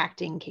her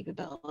acting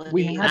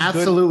capability.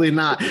 Absolutely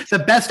not. The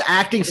best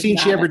acting scene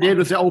she ever did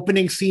was the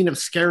opening scene of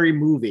Scary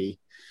Movie.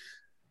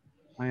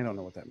 I don't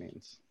know what that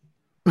means.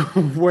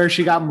 Where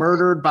she got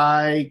murdered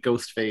by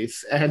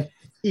Ghostface and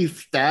he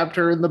stabbed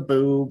her in the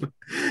boob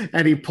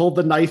and he pulled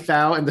the knife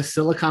out and the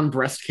silicone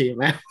breast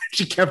came out.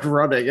 She kept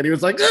running and he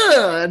was like,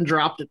 ugh, and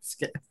dropped it.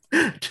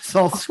 Just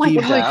all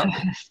skeeved out.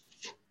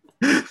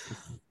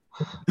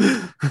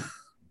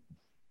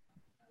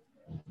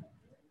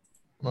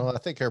 Well, I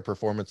think her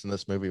performance in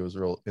this movie was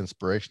real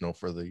inspirational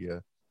for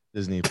the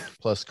Disney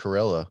Plus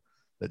Cruella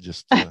that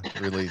just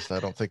released. I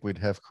don't think we'd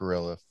have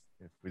Cruella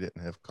if we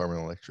didn't have Carmen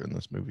Electra in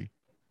this movie.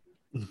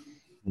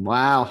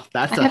 Wow,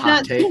 that's a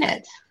hot take. Seen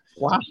it.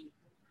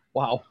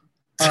 Wow.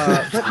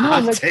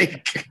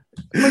 Take.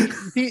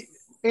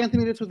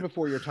 Anthony, this was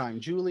before your time.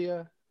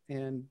 Julia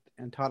and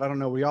Todd, I don't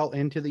know, were y'all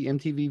into the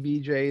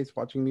MTV VJs,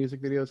 watching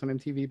music videos on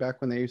MTV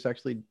back when they used to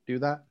actually do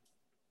that?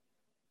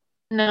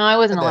 No, I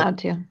wasn't allowed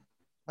to.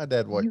 My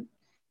dad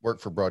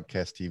worked for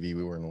broadcast TV.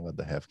 We weren't allowed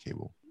to have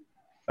cable.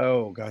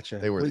 Oh, gotcha.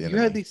 They were. You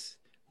had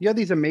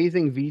these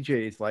amazing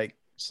VJs like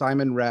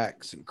Simon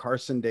Rex and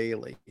Carson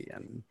Daly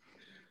and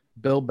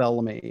Bill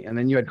Bellamy, and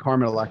then you had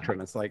Carmen Electra,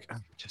 and it's like,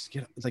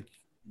 it's like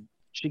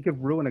she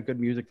could ruin a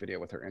good music video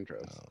with her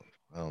intros.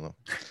 I don't know.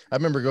 I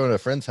remember going to a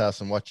friend's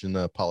house and watching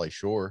Pauly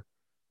Shore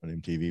on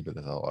MTV, but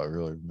that's all I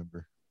really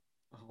remember.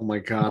 Oh my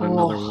God,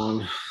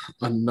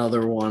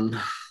 another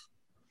one.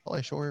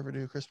 Pauly Shore ever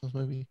do a Christmas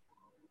movie?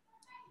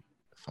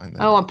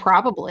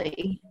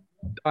 Probably.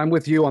 I'm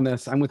with you on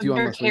this.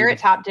 Carrot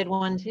Top did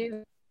one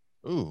too.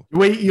 Ooh.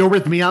 Wait, you're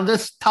with me on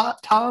this,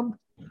 Tom?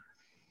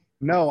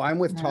 No, I'm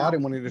with Todd No.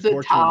 and wanting to Is it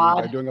torture you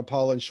by Todd? doing a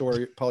Pauly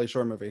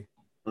Shore movie.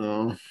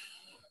 Oh.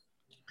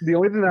 The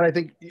only thing that I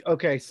think,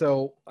 okay,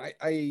 so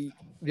the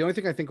only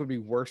thing I think would be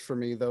worse for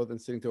me though than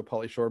sitting through a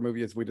Pauly Shore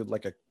movie is we did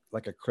like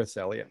a Chris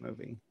Elliott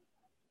movie,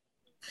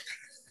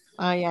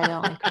 Oh yeah, I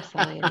don't like Chris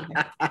Elliott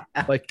either.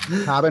 like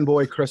Cabin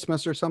Boy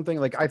Christmas or something.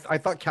 Like I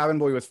thought Cabin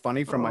Boy was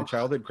funny from my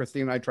childhood.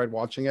 Christine and I tried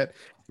watching it.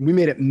 We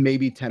made it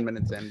maybe 10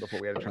 minutes in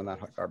before we had to turn that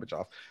garbage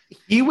off.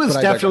 He was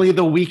But definitely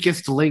the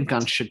weakest link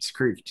on Schitt's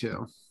Creek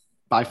too,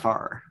 by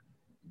far.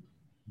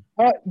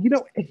 You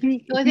know,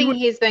 The only thing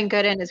he's been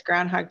good in is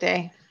Groundhog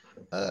Day.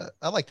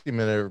 I liked him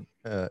in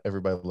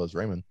Everybody Loves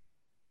Raymond.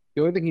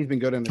 The only thing he's been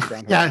good in is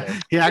Groundhog Day. Yeah,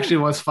 he actually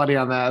was funny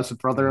on that as a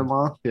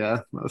brother-in-law.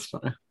 Yeah, that was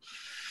funny.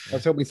 I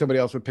was hoping somebody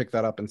else would pick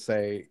that up and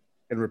say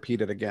and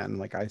repeat it again.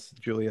 Like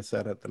Julia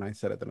said it, then I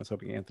said it, then I was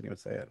hoping Anthony would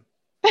say it.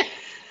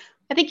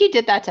 I think you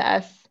did that to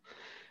us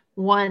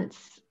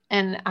once,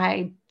 and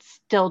I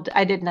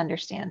didn't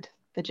understand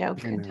the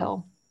joke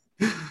until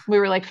we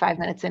were like 5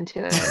 minutes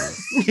into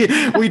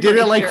it. We did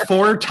it like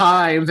 4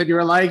 times, and you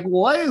were like,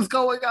 "What is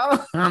going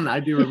on?"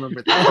 I do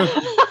remember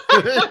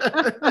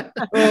that.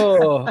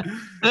 Oh,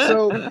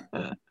 so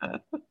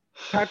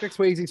Patrick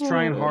Swayze's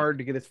trying hard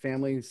to get his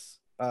family's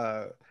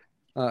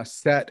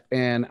set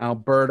in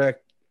Alberta,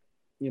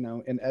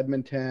 in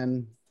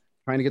Edmonton,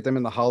 trying to get them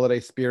in the holiday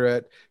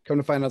spirit. Come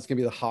to find out, it's gonna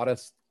be the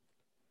hottest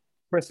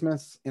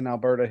Christmas in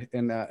Alberta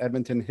in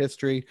Edmonton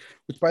history,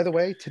 which, by the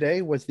way,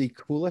 today was the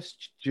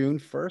coolest June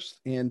 1st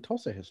in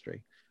Tulsa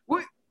history.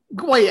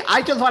 Wait,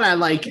 I just want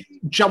to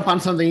jump on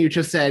something you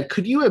just said.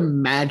 Could you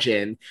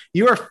imagine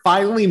you are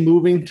finally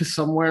moving to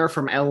somewhere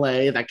from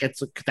LA that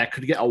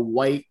could get a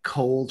white,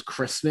 cold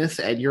Christmas,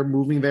 and you're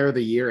moving there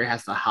the year it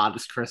has the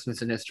hottest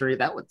Christmas in history?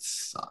 That would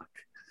suck.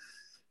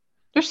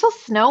 There's still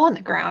snow on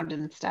the ground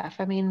and stuff.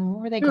 I mean,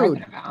 what were they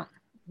griping about?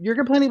 You're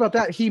complaining about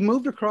that. He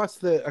moved across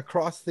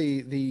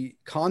the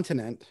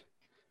continent,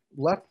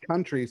 left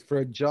countries for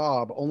a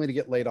job only to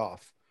get laid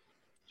off.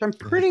 So I'm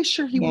pretty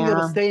sure he would be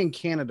able to stay in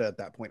Canada at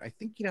that point. I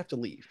think he'd have to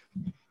leave.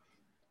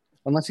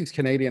 Unless he's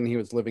Canadian and he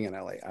was living in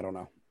LA. I don't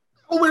know.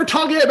 We're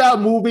talking about a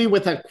movie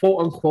with a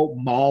quote unquote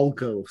mall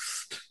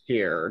ghost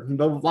here.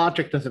 The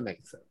logic doesn't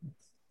make sense.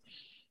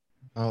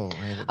 Oh,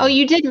 man. Oh,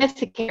 you did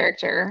miss a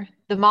character.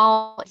 The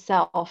mall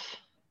itself.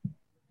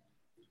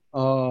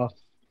 The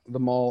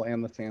mall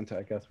and the Santa,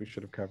 I guess we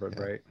should have covered,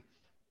 right?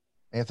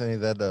 Anthony,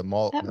 that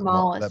mall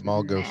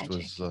ghost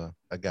was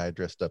a guy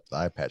dressed up. The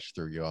eye patch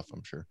threw you off,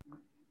 I'm sure.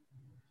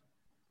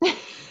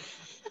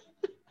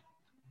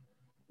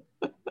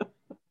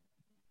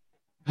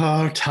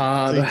 Oh,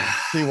 Todd.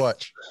 See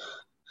watch.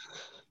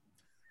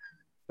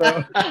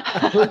 So,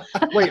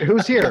 wait,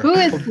 who's here?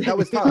 That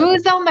was Todd.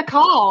 Who's on the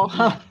call?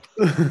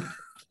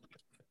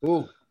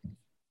 Ooh.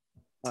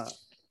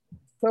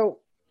 So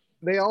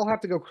they all have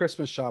to go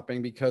Christmas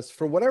shopping because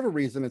for whatever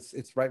reason,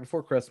 it's right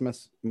before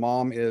Christmas.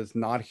 Mom is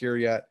not here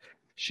yet.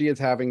 She is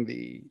having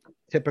the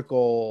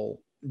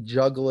typical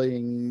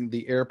juggling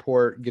the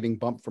airport, getting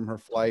bumped from her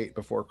flight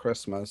before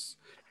Christmas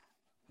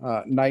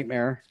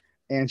nightmare.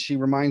 And she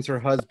reminds her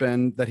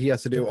husband that he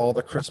has to do all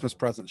the Christmas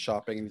present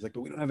shopping. And he's like,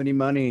 but we don't have any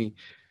money.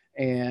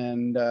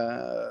 And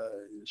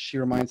she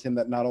reminds him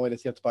that not only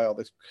does he have to buy all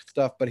this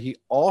stuff, but he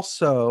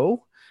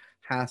also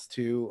has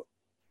to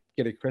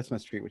get a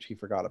Christmas tree, which he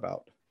forgot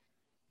about.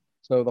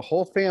 So the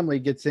whole family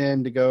gets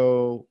in to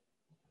go,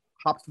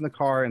 hops in the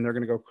car, and they're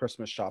going to go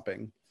Christmas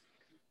shopping.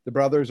 The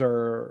brothers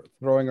are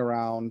throwing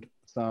around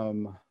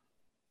some,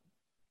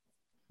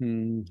 how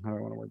do I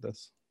want to word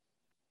this?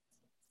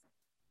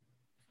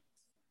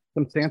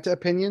 Some Santa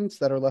opinions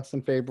that are less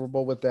than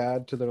favorable with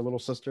dad to their little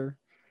sister.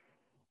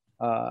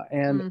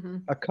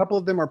 And a couple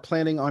of them are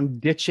planning on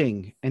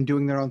ditching and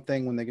doing their own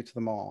thing when they get to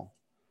the mall.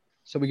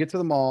 So we get to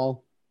the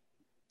mall,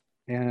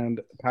 and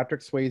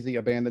Patrick Swayze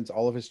abandons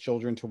all of his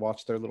children to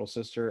watch their little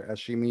sister as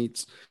she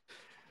meets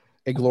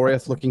a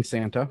glorious looking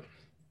Santa.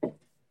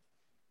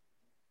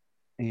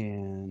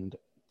 And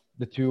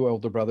the two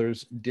older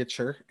brothers ditch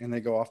her, and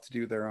they go off to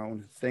do their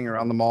own thing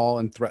around the mall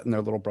and threaten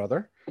their little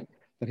brother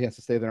that he has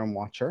to stay there and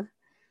watch her.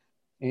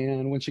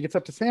 And when she gets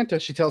up to Santa,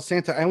 she tells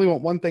Santa, I only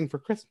want one thing for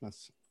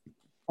Christmas,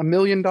 $1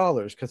 million,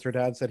 because her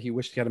dad said he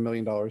wished he had $1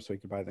 million so he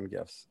could buy them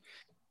gifts.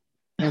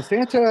 And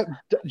Santa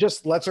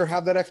just lets her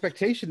have that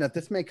expectation that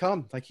this may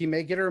come. Like he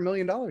may get her $1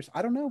 million.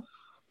 I don't know.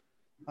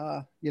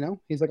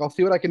 He's like, I'll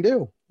see what I can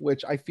do,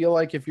 which I feel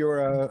like if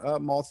you're a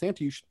mall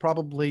Santa, you should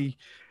probably,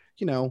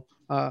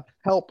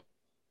 help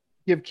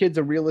give kids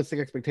a realistic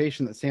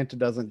expectation that Santa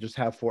doesn't just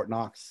have Fort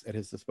Knox at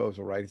his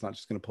disposal, right? He's not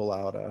just going to pull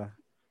out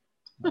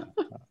 $1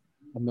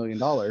 million.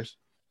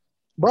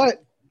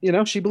 But,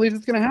 she believes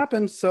it's going to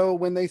happen. So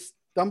when they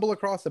stumble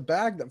across a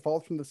bag that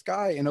falls from the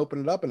sky and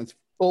open it up and it's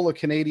full of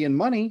Canadian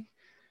money,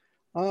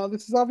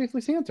 this is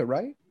obviously Santa,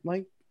 right?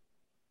 Like,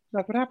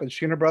 that's what happens.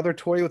 She and her brother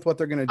toy with what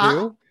they're going to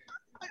do.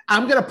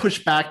 I'm going to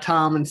push back,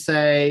 Tom, and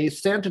say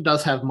Santa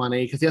does have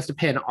money because he has to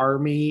pay an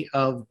army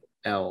of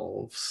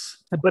elves.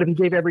 But if he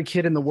gave every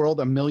kid in the world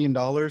 $1 million,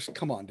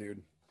 come on,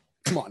 dude.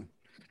 Come on.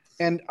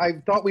 And I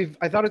thought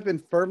it's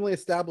been firmly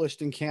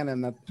established in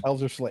canon that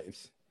elves are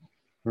slaves.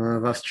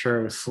 That's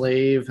true.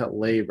 Slave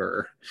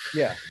labor.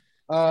 Yeah.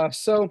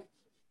 So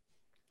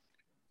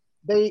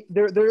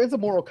there is a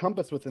moral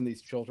compass within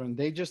these children.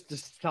 They just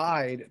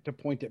decide to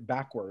point it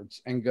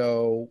backwards and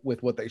go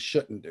with what they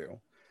shouldn't do.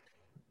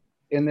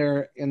 In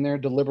their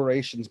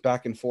deliberations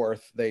back and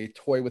forth, they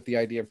toy with the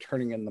idea of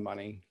turning in the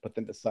money, but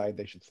then decide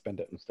they should spend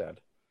it instead.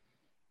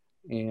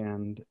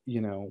 And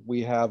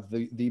we have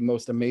the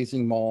most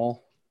amazing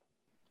mall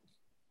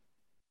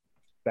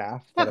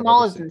staff. That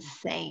mall is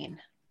insane.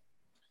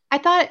 I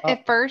thought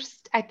at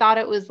first,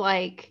 it was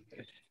like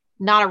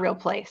not a real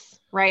place,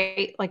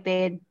 right? Like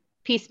they had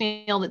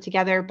piecemealed it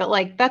together, but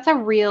like that's a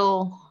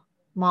real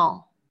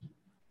mall.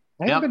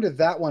 I haven't been to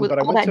that one, with but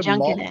I all went that to junk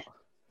Mall. in it.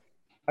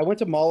 I went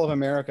to Mall of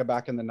America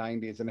back in the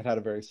 90s, and it had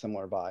a very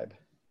similar vibe.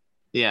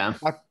 Yeah.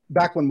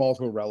 Back when malls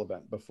were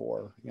relevant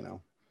before,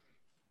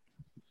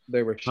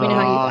 they were.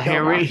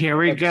 Here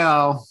we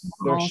go.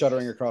 They're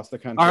shuttering across the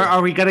country.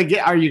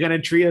 Are you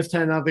gonna treat us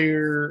to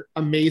another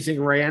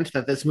amazing rant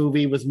that this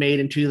movie was made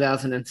in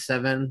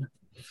 2007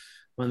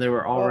 when they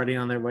were already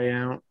on their way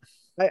out?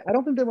 I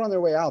don't think they were on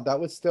their way out. That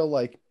was still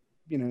like,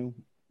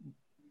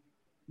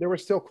 there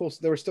was still cool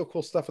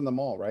stuff in the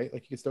mall, right?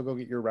 Like you could still go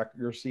get your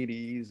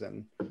CDs,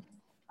 and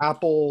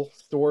Apple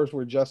stores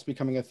were just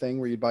becoming a thing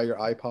where you'd buy your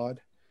iPod.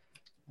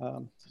 I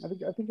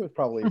think it was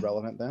probably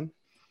relevant then.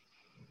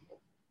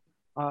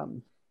 At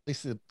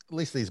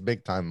least these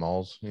big time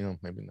malls,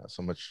 maybe not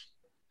so much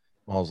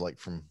malls like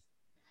from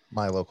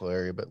my local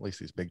area, but at least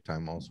these big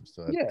time malls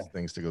still have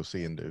things to go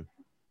see and do.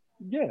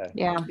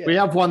 Yeah. We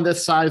have one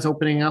this size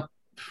opening up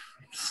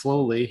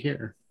slowly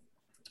here.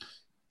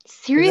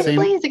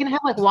 Seriously? Is it gonna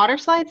have like water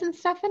slides and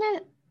stuff in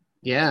it?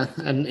 Yeah,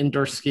 and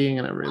indoor skiing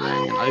and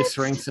everything, and ice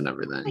rinks and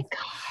everything. Oh my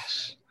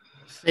gosh.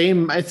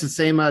 It's the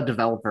same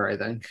developer, I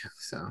think.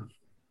 So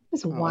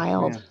it's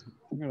wild. Man.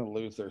 I'm gonna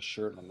lose their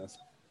shirt on this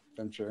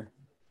venture.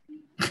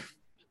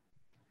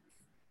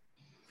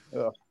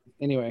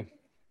 Anyway.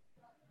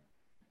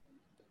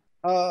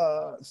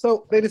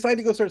 So they decide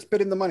to go start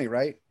spending the money,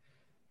 right?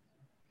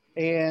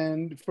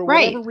 And for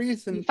whatever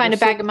reason, you find a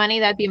bag of money,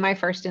 that'd be my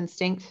first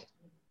instinct.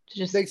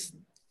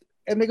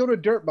 They go to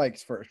dirt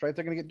bikes first, right?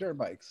 They're gonna get dirt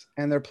bikes,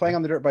 and they're playing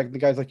on the dirt bike. And the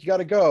guy's like, "You got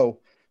to go."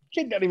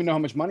 Kid doesn't even know how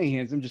much money he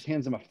hands him. Just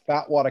hands him a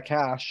fat wad of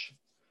cash,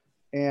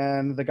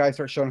 and the guy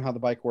starts showing him how the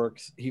bike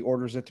works. He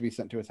orders it to be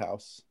sent to his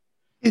house.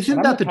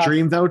 Isn't that the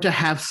dream, though, to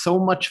have so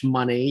much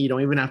money you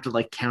don't even have to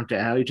like count it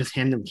out? You just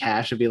hand them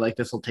cash and be like,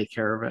 "This will take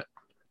care of it."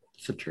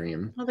 It's a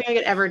dream. I don't think I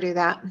could ever do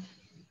that.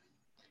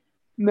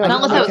 No,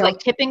 not unless I was like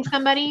tipping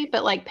somebody,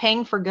 but like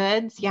paying for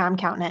goods. Yeah, I'm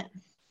counting it.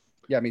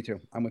 Yeah, me too.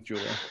 I'm with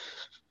Julia.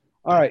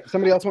 All right.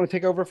 Somebody else want to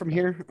take over from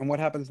here on what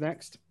happens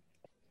next?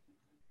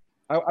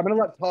 I'm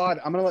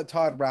gonna let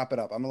Todd wrap it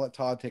up. I'm gonna let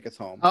Todd take us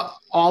home.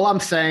 All I'm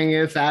saying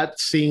is that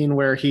scene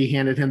where he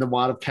handed him the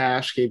wad of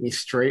cash gave me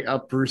straight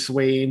up Bruce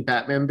Wayne,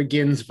 Batman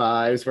Begins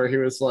vibes, where he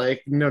was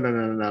like,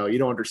 no, you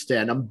don't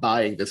understand. I'm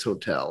buying this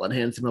hotel, and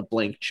hands him a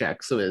blank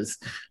check so his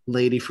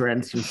lady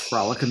friends can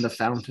frolic in the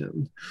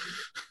fountain.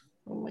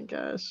 Oh my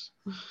gosh.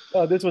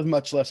 Oh, this was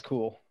much less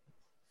cool.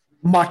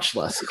 Much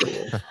less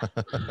cool.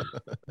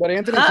 But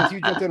Anthony, since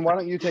you jumped in, why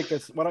don't you take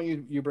us? Why don't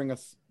you bring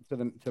us to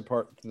the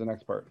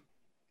next part?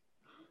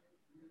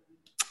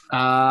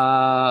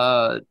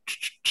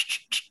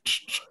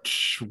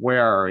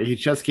 Where he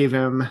just gave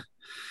him.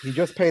 He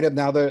just paid him.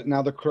 Now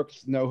the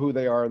crooks know who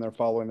they are and they're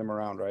following them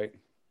around, right?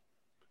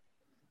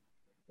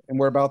 And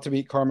we're about to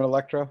meet Carmen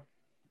Electra.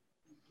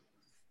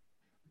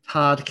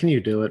 Todd, can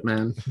you do it,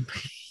 man?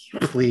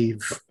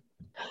 Please.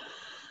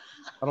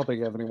 I don't think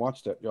you haven't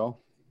watched it, y'all.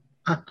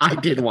 I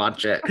did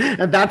watch it,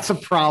 and that's a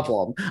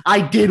problem.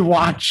 I did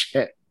watch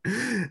it.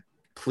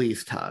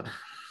 Please, Todd.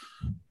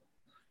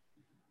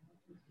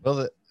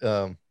 Well,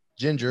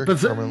 Ginger.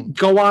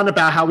 Go on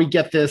about how we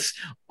get this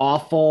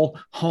awful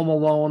Home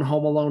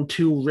Alone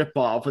 2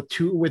 ripoff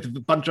with a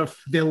bunch of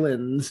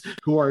villains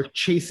who are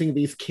chasing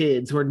these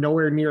kids who are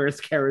nowhere near as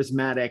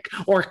charismatic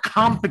or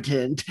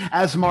competent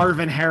as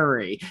Marvin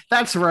Harry.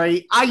 That's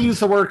right. I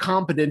use the word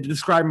competent to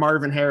describe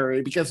Marvin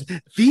Harry because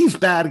these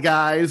bad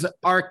guys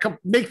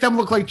make them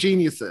look like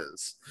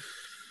geniuses.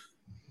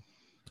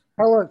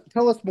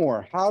 Tell us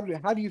more. How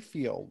do you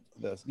feel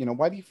this?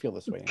 Why do you feel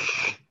this way,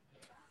 Anthony?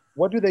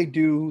 What do they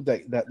do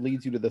that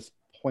leads you to this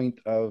point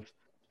of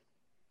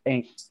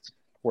angst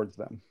towards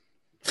them?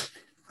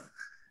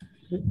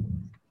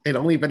 They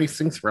don't leave any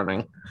sinks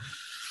running.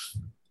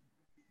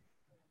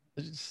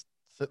 They're just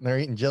sitting there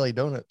eating jelly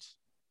donuts,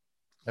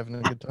 having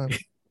a good time.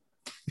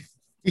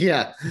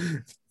 Yeah.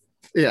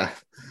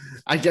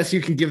 I guess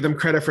you can give them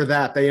credit for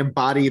that. They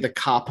embody the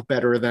cop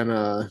better than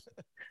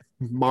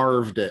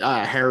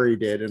Harry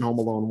did in Home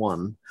Alone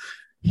 1.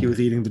 He was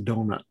eating the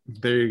donut.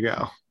 There you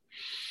go.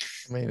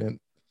 I mean,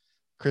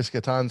 Chris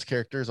Kattan's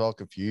character is all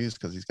confused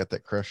because he's got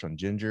that crush on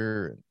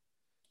Ginger, and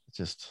it's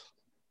just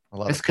a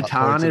lot. Chris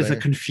Kattan is a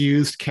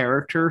confused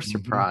character.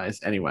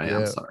 Surprise. Mm-hmm. Anyway, yeah.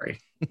 I'm sorry.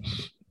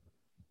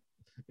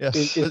 Yeah.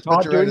 Is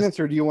Todd doing this,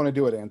 or do you want to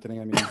do it, Anthony?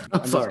 I mean,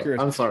 I'm just sorry.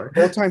 curious. I'm sorry.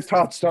 Both times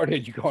Todd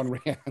started, you go on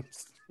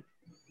rants.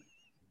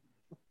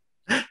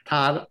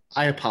 Todd,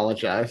 I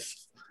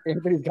apologize.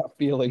 Anthony's got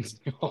feelings.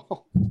 It's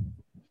all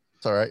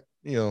right.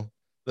 You know,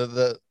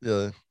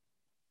 the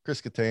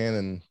Chris Kattan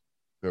and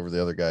whoever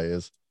the other guy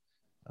is,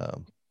 I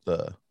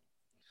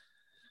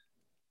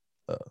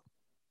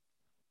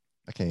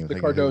can't even The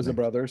think of his Cardoza name.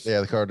 brothers.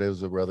 Yeah, the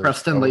Cardoza brothers.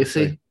 Preston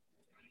Lacey.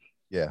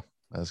 Yeah,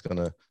 I was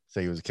gonna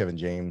say he was Kevin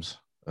James.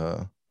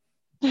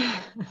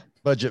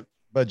 Budget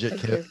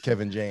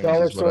Kevin James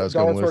Dollar is what I was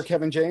going store with.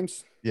 Kevin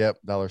James. Yep,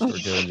 dollar store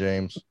Kevin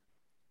James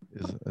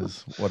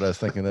is what I was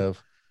thinking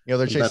of. You know,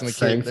 they're chasing the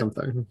kids.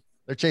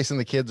 They're chasing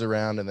the kids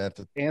around, and that's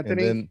Anthony. And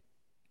then,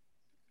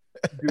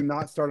 do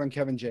not start on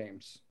Kevin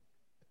James.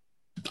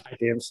 I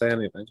didn't say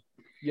anything.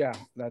 Yeah,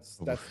 that's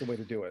the way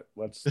to do it.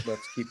 Let's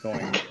keep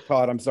going.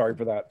 Todd, I'm sorry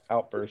for that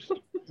outburst.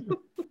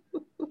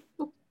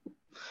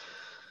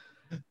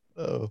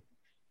 Oh,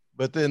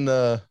 but then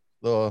the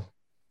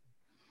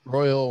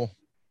Royal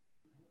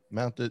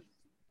Mounted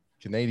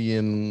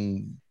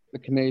Canadian,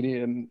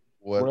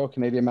 Royal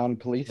Canadian Mounted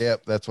Police.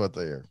 Yep, that's what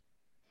they are.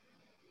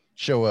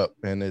 Show up,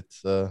 and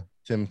it's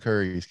Tim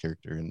Curry's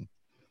character, and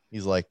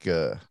he's like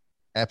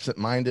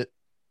absent-minded.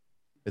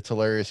 It's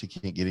hilarious. He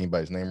can't get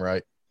anybody's name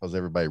right. Calls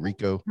everybody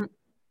Rico,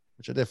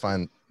 which I did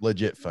find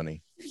legit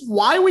funny.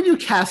 Why would you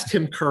cast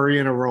Tim Curry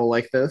in a role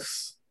like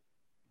this?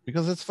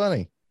 Because it's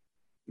funny.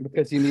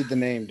 Because you need the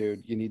name,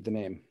 dude. You need the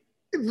name.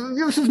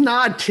 This is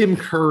not a Tim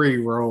Curry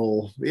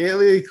role.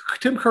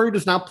 Tim Curry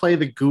does not play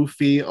the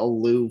goofy,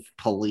 aloof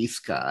police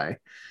guy.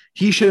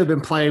 He should have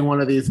been playing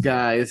one of these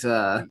guys.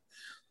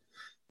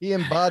 He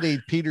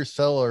embodied Peter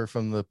Sellers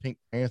from the Pink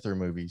Panther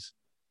movies.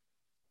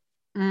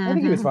 Mm-hmm. I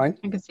think he was fine.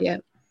 I can see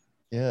it.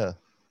 Yeah,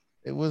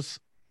 it was.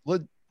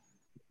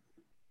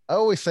 I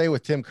always say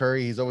with Tim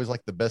Curry, he's always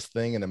like the best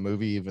thing in a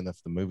movie, even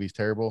if the movie's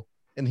terrible.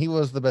 And he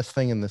was the best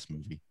thing in this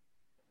movie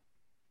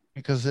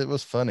because it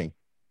was funny.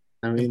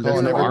 I mean,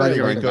 calling everybody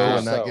Rico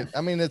and so.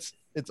 I mean, it's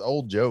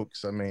old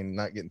jokes. I mean,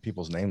 not getting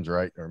people's names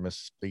right or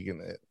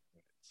misspeaking it.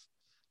 It's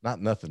not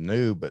nothing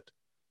new, but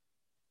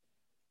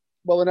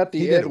well, and at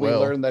the end, we well.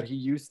 learned that he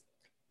used.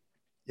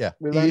 Yeah,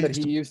 we learned that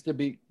he used to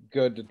be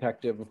good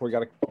detective before he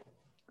got a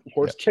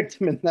horse kicked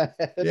him in the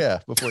head. Yeah,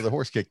 before the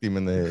horse kicked him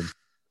in the head.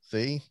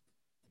 See,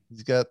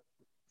 he's got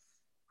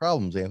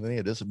problems, Anthony,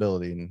 a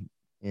disability, and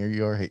here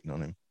you are hating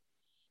on him.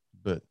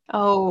 But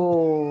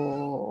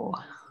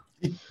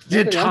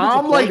did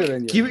Tom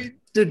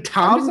Did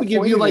Tom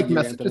give you like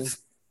messages?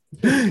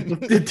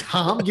 Did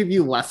Tom give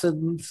you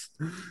lessons?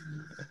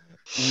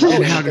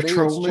 No, how to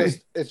troll me?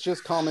 It's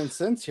just common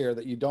sense here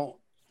that you don't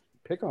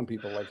pick on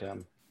people like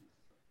him.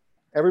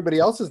 Everybody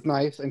else is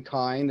nice and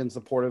kind and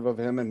supportive of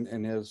him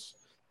and his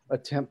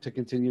attempt to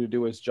continue to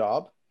do his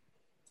job.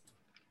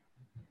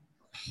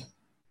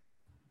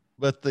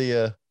 But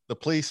the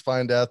police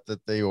find out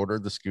that they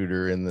ordered the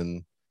scooter, and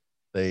then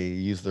they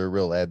use their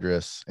real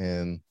address,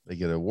 and they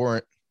get a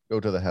warrant, go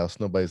to the house.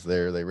 Nobody's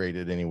there. They raid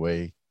it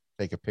anyway,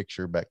 take a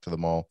picture back to the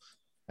mall.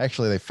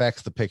 Actually, they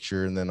faxed the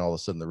picture, and then all of a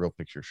sudden the real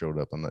picture showed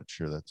up. I'm not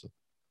sure that's a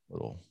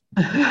little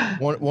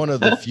one of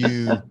the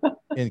few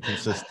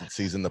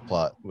inconsistencies in the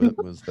plot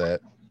was that.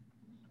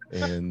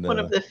 And one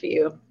of the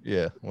few.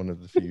 Yeah, one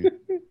of the few.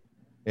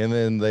 And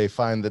then they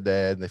find the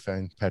dad. They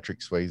find Patrick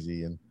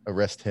Swayze and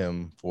arrest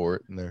him for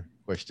it, and they're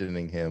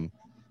questioning him.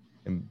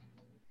 And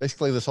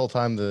basically, this whole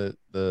time, the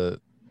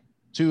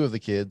two of the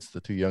kids, the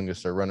two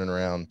youngest, are running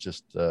around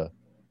just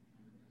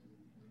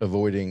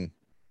avoiding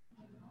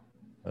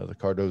the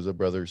Cardoza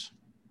brothers.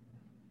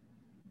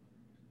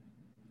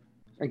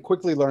 And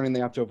quickly learning they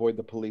have to avoid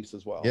the police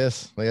as well.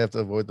 Yes, they have to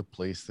avoid the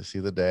police. They see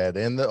the dad.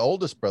 And the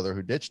oldest brother,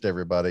 who ditched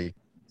everybody,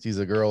 sees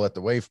a girl at the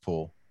wave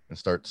pool and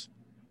starts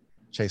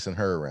chasing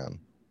her around.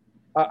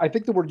 I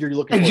think the word you're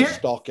looking for is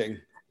stalking.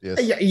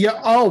 Yes. Yeah.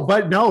 Oh,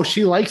 but no,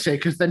 she likes it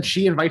because then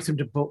she invites him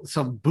to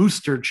some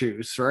booster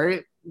juice,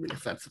 right?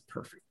 That's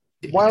perfect.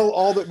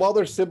 While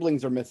their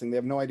siblings are missing, they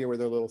have no idea where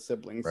their little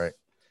siblings. Right.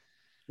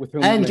 With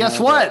whom and guess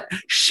what?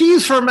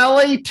 She's from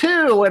LA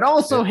too, and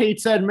also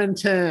hates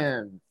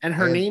Edmonton. And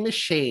her name is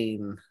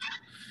Shane,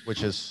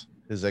 which is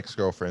his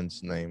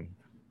ex-girlfriend's name,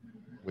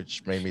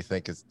 which made me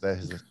think it's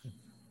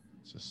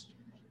just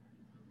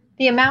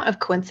the amount of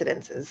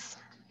coincidences.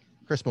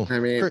 Christmas. I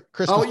mean,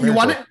 Christmas.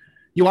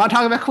 You want to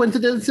talk about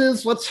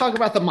coincidences? Let's talk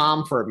about the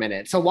mom for a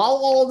minute. So while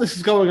all this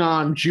is going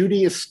on,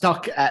 Judy is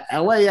stuck at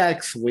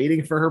LAX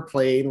waiting for her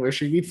plane, where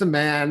she meets a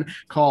man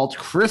called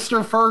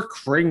Christopher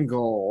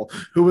Kringle,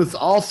 who was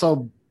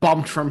also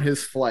bumped from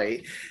his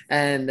flight.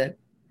 And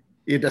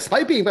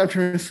despite being bumped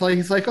from his flight,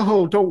 he's like,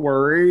 "Oh, don't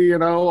worry,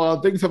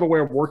 things have a way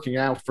of working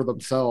out for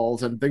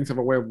themselves, and things have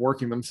a way of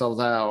working themselves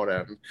out."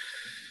 And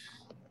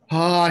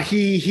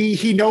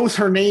he knows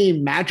her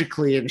name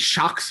magically and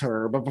shocks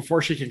her, but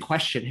before she can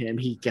question him,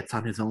 he gets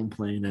on his own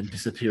plane and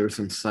disappears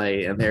from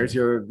sight. And there's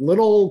your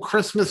little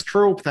Christmas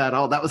trope that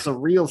that was a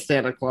real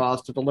Santa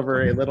Claus to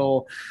deliver a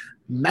little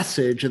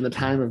message in the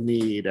time of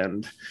need.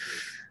 And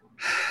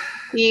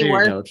he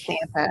was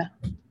Santa.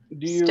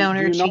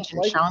 Stoner Cheech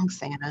and Chong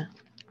Santa.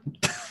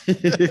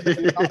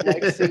 You don't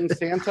like seeing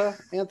Santa,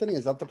 Anthony?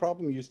 Is that the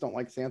problem? You just don't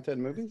like Santa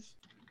in movies?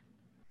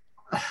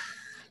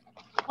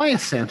 Why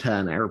is Santa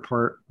in an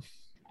airport?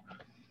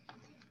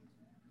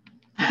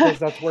 Because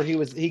that's where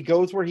he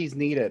goes where he's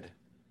needed.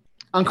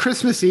 On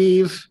Christmas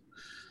Eve.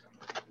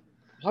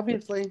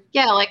 Obviously.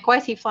 Yeah, like why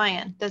is he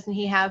flying? Doesn't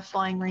he have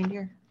flying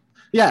reindeer?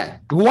 Yeah.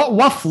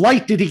 What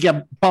flight did he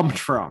get bumped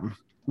from?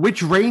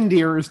 Which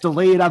reindeer is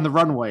delayed on the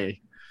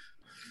runway?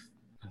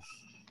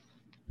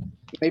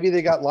 Maybe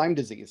they got Lyme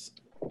disease.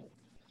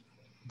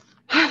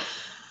 Gosh.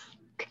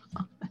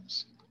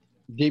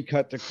 Deep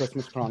cut to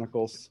Christmas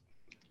Chronicles.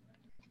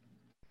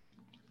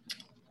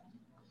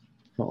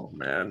 Oh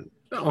man.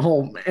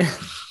 Oh man.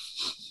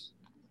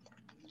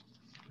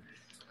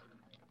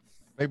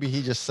 Maybe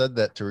he just said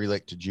that to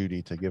relate to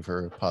Judy to give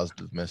her a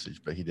positive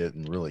message, but he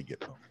didn't really get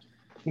bumped.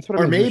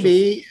 Or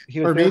maybe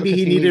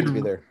he needed to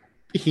be there.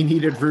 He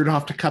needed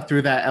Rudolph to cut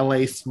through that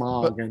LA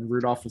smog, and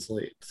Rudolph was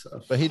late.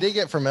 So, but he did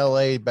get from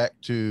LA back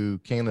to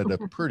Canada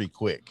pretty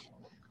quick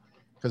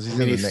because he's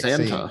in the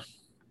next scene.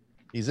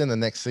 He's in the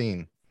next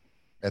scene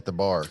at the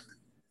bar.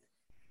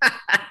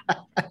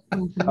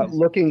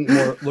 Looking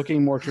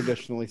more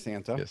traditionally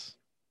Santa. Yes.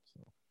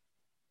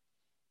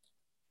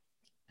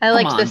 I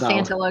liked the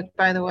Santa look,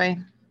 by the way.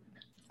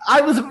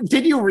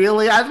 Did you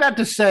really? I was about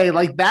to say,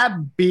 like,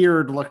 that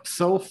beard looked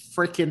so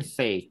freaking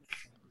fake.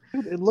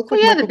 Dude, it looked Well,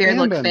 like yeah, Michael the beard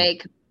Gambon. looked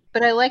fake,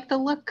 but I like the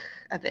look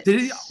of it.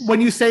 When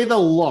you say the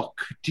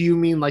look, do you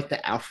mean like the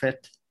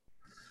outfit?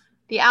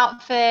 The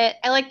outfit.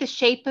 I like the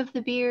shape of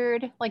the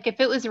beard. Like if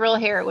it was real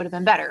hair, it would have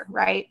been better,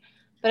 right?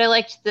 But I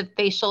liked the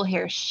facial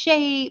hair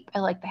shape. I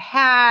liked the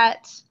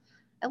hat.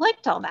 I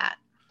liked all that.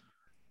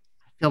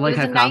 I feel like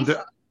I've gone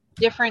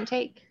different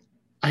take.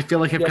 I feel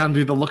like I've gone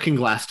through the looking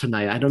glass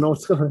tonight. I don't know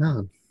what's going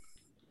on.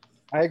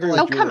 I agree.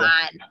 Oh, come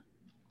on.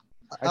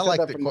 I like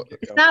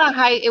It's not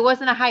it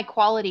wasn't a high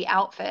quality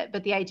outfit,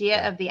 but the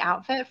idea of the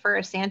outfit for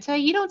a Santa,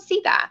 you don't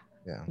see that.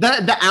 Yeah.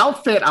 The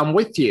outfit, I'm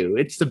with you.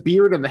 It's the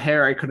beard and the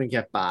hair I couldn't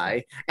get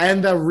by.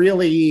 And the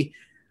really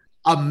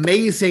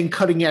amazing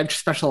cutting edge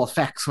special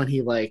effects when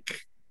he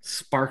like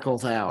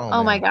sparkles out.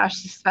 Oh my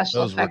gosh, the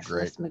special effects in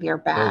this movie are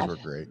bad. Those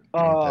were great.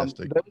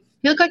 Fantastic.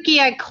 He looked like he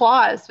had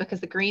claws because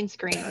the green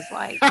screen was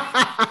like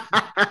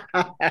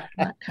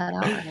not cut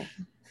out right.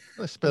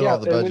 They spent all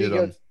the budget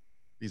on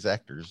these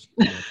actors.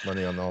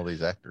 Money on all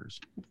these actors.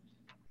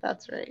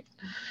 That's right.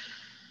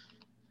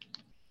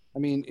 I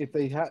mean, if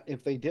they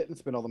didn't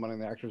spend all the money on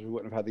the actors, we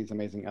wouldn't have had these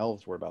amazing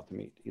elves we're about to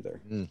meet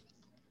either.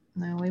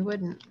 No, we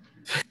wouldn't.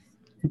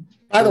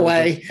 By the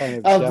way,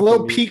 a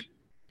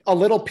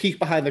little peek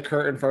behind the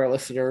curtain for our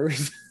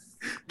listeners.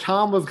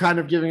 Tom was kind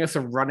of giving us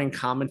a running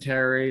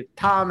commentary.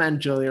 Tom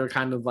and Julia were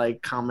kind of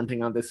like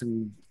commenting on this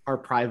in our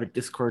private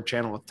Discord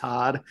channel with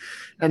Todd.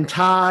 And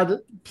Todd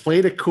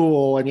played it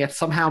cool and yet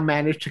somehow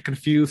managed to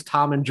confuse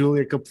Tom and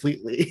Julia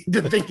completely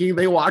into thinking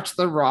they watched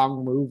the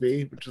wrong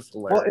movie, which is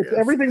hilarious. Well, it's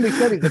everything we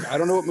said. He's like, I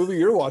don't know what movie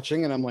you're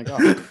watching. And I'm like,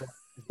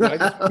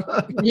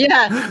 oh.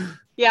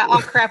 Yeah,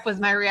 all crap was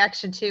my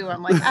reaction too.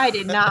 I'm like, I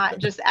did not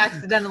just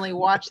accidentally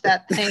watch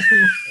that thing.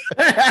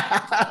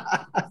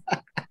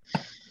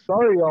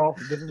 Sorry, y'all.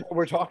 This is what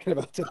we're talking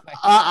about tonight.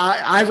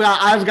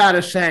 I've got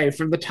to say,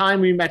 from the time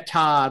we met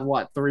Todd,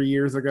 4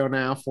 years ago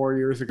now,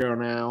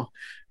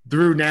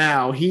 through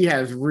now, he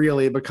has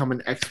really become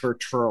an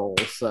expert troll.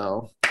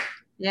 So,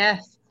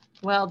 yes,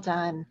 well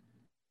done.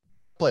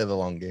 Play the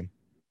long game.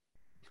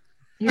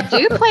 You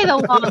do play the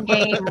long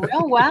game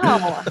real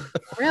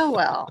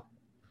well.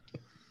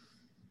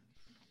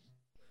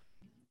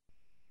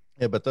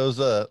 Yeah, but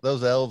those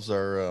elves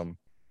are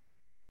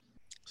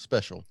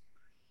special.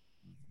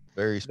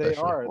 Very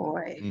special. They are.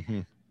 Mm-hmm.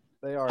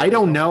 They are. I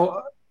don't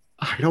know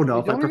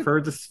if I prefer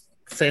the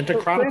Santa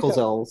Chronicles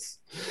elves.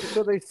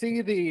 So they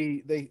see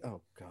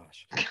oh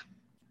gosh.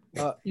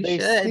 You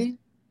should.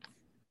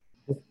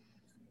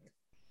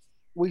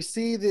 We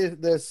see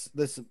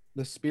the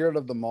spirit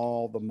of the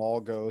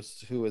mall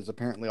ghost, who is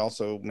apparently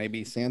also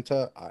maybe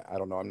Santa. I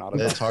don't know. I'm not.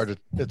 It's hard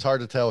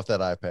to tell with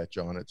that eye patch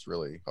on. It's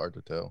really hard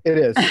to tell. It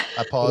is.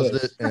 I paused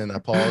it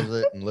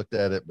and looked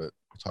at it, but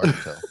it's hard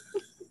to tell.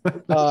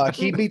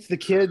 He beats the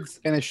kids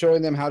and is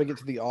showing them how to get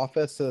to the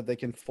office so that they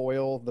can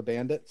foil the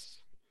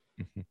bandits,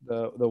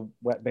 the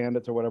wet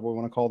bandits or whatever we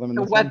want to call them.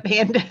 The wet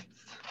bandits.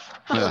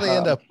 Well,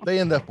 they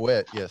end up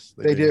wet. Yes,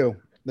 they do.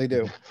 They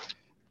do.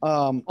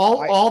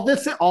 All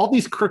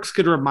these crooks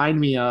could remind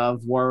me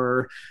of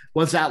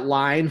was that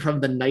line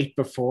from The Night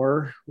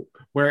Before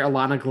where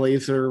Ilana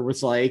Glazer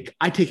was like,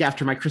 I take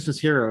after my Christmas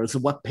heroes, the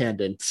wet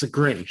bandits, the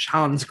Grinch,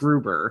 Hans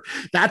Gruber.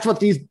 That's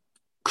what these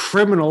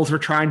criminals were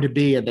trying to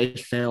be, and they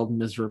failed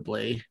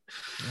miserably.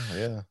 Oh,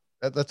 yeah,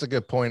 that's a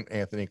good point,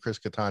 Anthony. Chris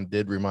Kattan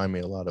did remind me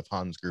a lot of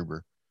Hans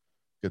Gruber.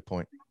 Good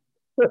point.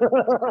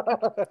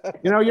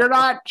 You're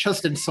not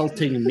just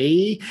insulting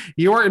me,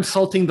 you're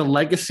insulting the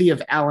legacy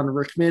of Alan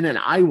Rickman, and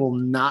I will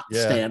not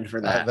stand for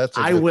that.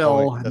 I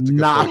will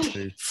not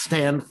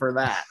stand for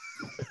that.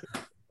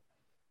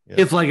 Yeah.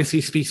 His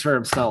legacy speaks for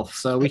himself,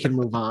 so we can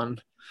move on.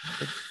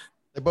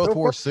 They both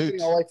wore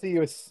suits.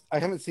 I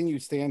haven't seen you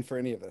stand for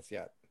any of this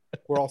yet.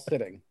 We're all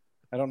sitting.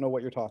 I don't know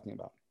what you're talking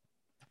about.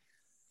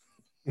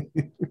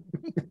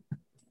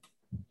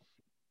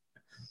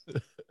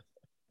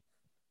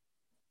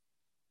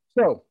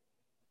 So,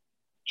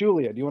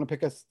 Julia, do you want to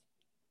pick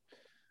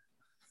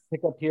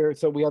up here?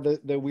 So we have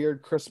the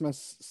weird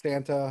Christmas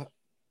Santa,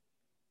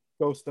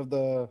 ghost of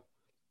the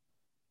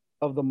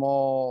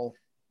mall,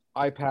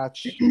 eye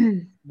patch,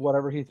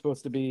 whatever he's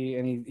supposed to be,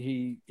 and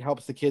he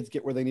helps the kids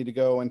get where they need to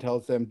go and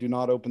tells them, do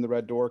not open the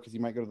red door because you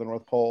might go to the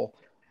North Pole.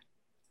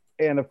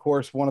 And of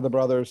course, one of the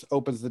brothers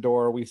opens the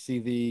door. We see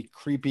the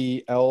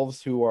creepy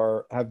elves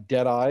who have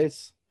dead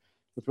eyes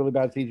with really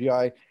bad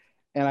CGI.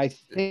 And I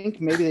think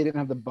maybe they didn't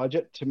have the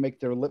budget to make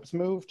their lips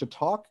move to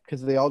talk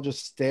because they all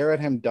just stare at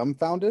him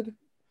dumbfounded.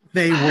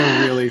 They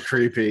were really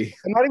creepy.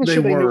 I'm not even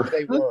sure they knew who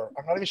they were.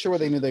 I'm not even sure where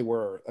they knew they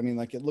were. I mean,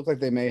 like, it looked like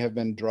they may have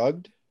been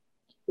drugged.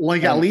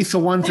 Like, at least the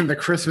ones in the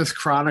Christmas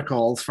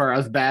Chronicles, for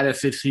as bad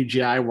as the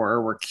CGI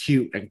were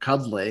cute and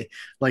cuddly.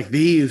 Like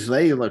these,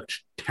 they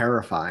looked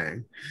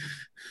terrifying.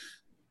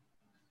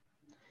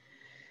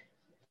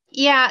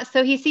 Yeah,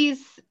 so he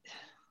sees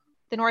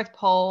the North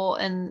Pole,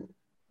 and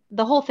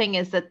the whole thing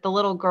is that the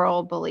little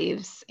girl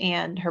believes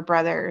and her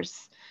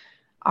brothers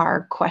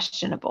are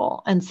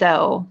questionable. And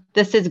so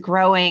this is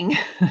growing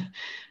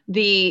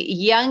the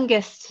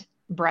youngest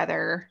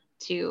brother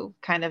to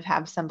kind of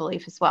have some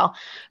belief as well.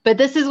 But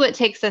this is what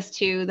takes us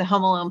to the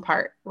Home Alone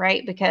part,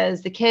 right?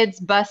 Because the kids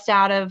bust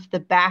out of the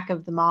back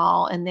of the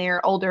mall and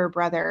their older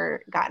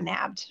brother got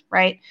nabbed,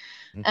 right?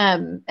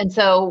 And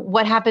so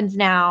what happens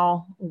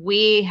now?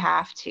 We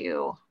have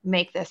to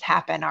make this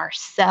happen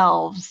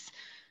ourselves,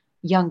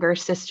 younger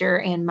sister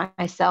and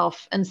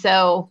myself. And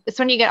so it's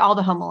when you get all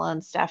the Home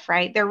Alone stuff,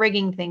 right? They're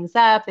rigging things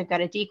up. They've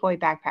got a decoy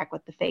backpack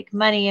with the fake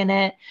money in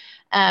it.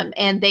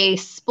 And they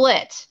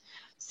split.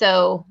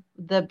 So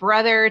the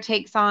brother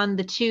takes on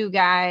the two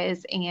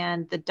guys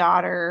and the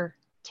daughter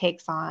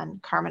takes on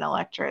Carmen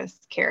Electra's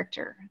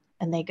character,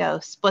 and they go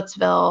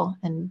Splitsville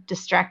and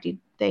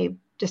they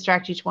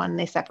distract each one and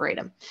they separate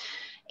them.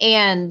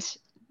 And,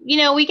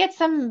 we get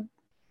some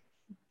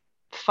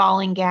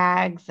falling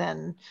gags,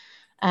 and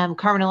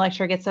Carmen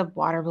Electra gets a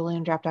water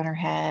balloon dropped on her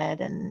head,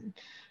 and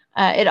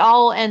it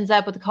all ends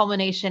up with the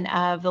culmination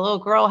of the little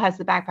girl has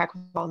the backpack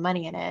with all the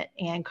money in it,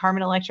 and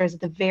Carmen Electra is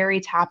at the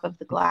very top of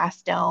the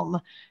glass dome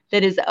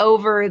that is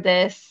over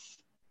this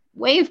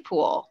wave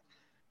pool.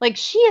 Like,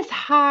 she is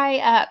high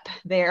up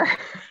there,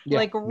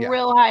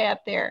 real high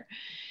up there.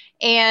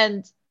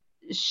 And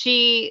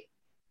she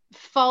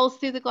falls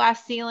through the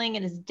glass ceiling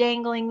and is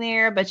dangling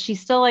there, but she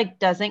still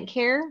doesn't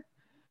care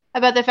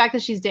about the fact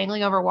that she's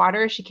dangling over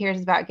water. She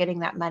cares about getting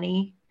that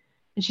money.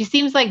 And she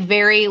seems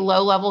very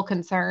low level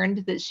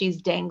concerned that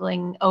she's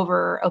dangling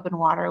over open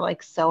water,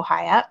 so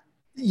high up.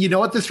 You know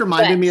what this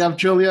reminded me of,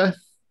 Julia?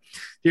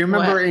 Do you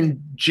remember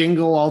in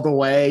Jingle All the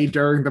Way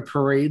during the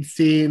parade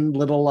scene, the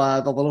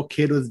little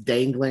kid was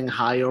dangling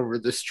high over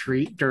the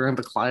street during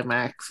the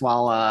climax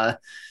while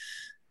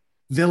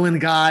villain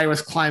guy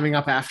was climbing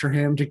up after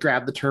him to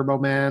grab the Turbo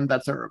Man?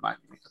 That's what it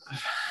reminded me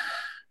of.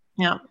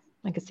 Yeah,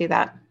 I could see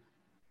that.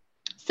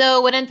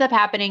 So what ends up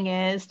happening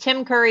is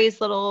Tim Curry's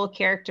little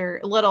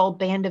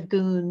band of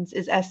goons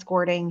is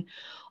escorting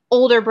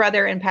older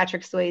brother and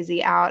Patrick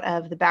Swayze out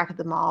of the back of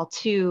the mall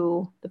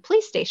to the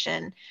police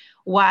station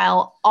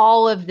while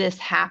all of this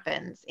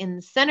happens.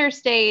 In center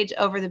stage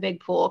over the big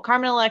pool,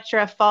 Carmen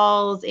Electra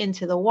falls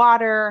into the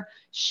water,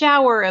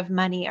 shower of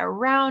money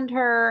around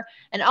her,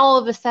 and all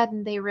of a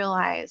sudden they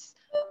realize,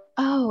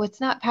 oh, it's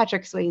not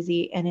Patrick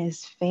Swayze and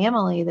his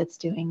family that's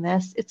doing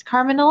this. It's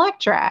Carmen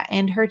Electra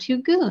and her two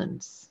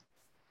goons.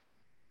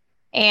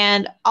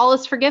 And all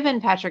is forgiven,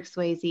 Patrick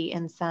Swayze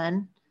and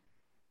son.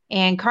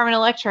 And Carmen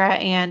Electra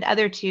and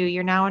other two,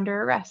 you're now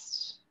under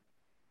arrest.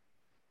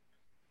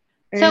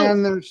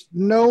 And there's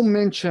no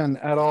mention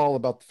at all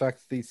about the fact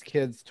that these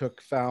kids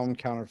found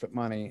counterfeit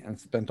money and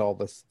spent all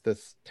this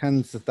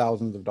tens of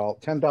thousands of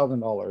dollars,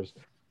 $10,000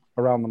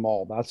 around the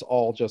mall. That's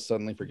all just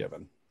suddenly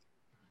forgiven.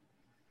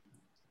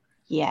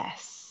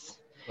 Yes.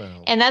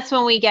 Well, and that's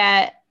when we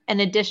get an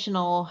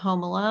additional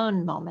Home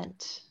Alone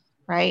moment,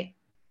 right?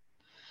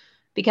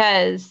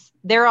 Because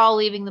they're all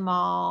leaving the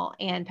mall,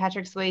 and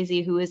Patrick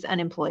Swayze, who is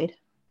unemployed,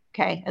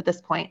 at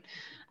this point,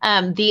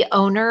 the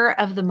owner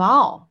of the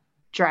mall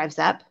drives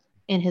up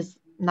in his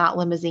not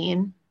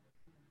limousine.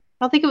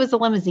 I don't think it was a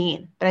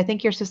limousine, but I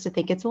think you're supposed to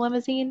think it's a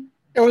limousine.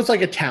 It was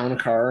like a town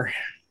car.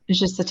 It's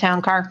just a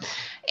town car.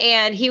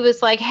 And he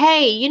was like,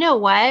 hey, you know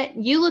what?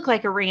 You look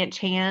like a ranch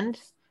hand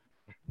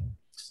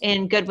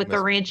and good with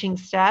the ranching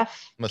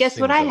stuff. Guess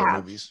what I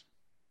have? Movies.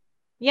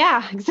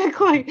 Yeah,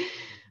 exactly.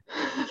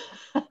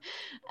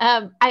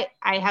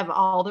 I have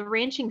all the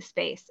ranching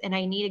space and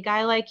I need a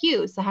guy like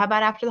you. So how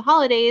about after the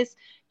holidays,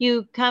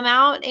 you come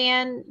out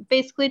and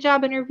basically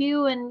job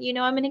interview and,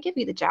 I'm going to give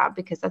you the job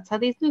because that's how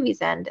these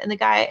movies end.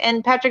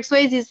 And Patrick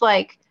Swayze's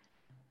like,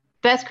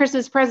 best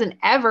Christmas present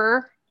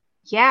ever.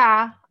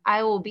 Yeah,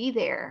 I will be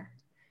there.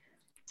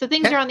 So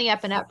things are on the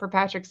up and up for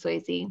Patrick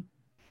Swayze.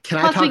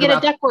 Plus we get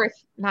a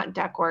not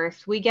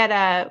Duckworth. We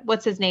get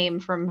what's his name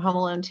from Home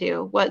Alone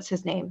 2? What's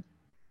his name?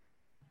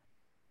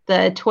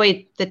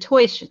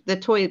 the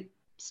toy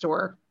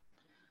store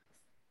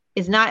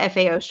is not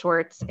FAO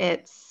Schwartz.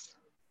 It's,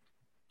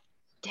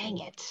 dang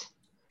it.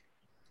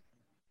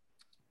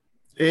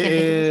 It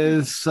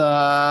is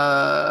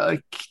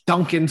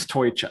Duncan's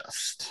Toy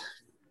Chest.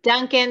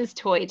 Duncan's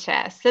Toy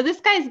Chest. So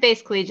this guy's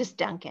basically just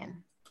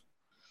Duncan.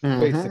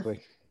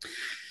 Basically.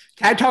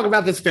 Can I talk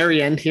about this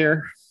very end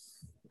here?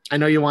 I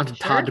know you wanted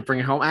Sure. Todd to bring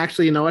it home.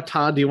 Actually, you know what,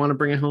 Todd? Do you want to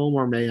bring it home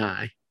or may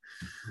I?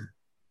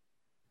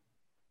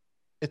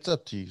 It's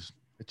up to you.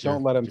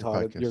 Don't let him, your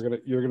Todd.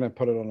 podcast. You're gonna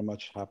put it on a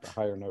much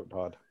higher note,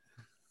 Todd.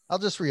 I'll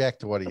just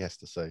react to what he has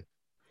to say.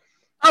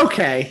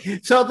 Okay,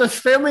 so this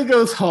family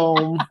goes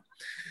home,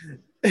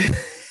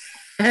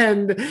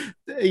 and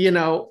there's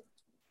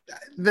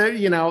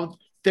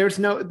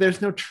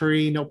no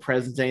tree, no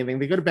presents, anything.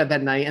 They go to bed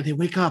that night and they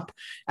wake up,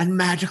 and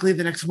magically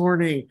the next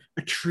morning,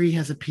 a tree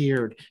has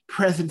appeared,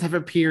 presents have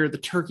appeared, the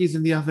turkey's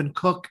in the oven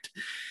cooked,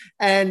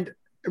 and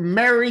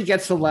Mary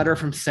gets a letter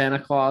from Santa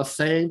Claus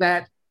saying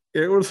that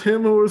it was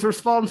him who was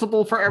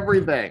responsible for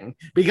everything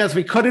because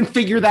we couldn't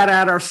figure that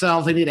out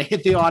ourselves. They need to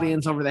hit the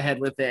audience over the head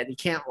with it. You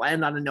can't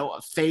land on a note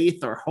of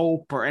faith or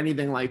hope or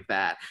anything like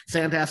that.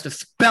 Santa has to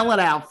spell it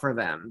out for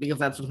them because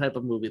that's the type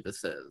of movie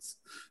this is.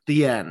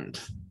 The end.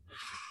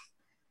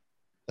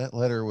 That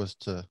letter was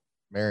to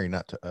Mary,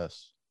 not to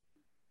us.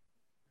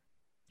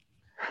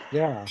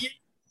 Yeah.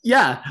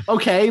 Yeah.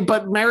 Okay.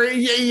 But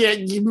Mary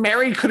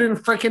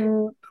couldn't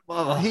freaking.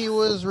 He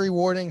was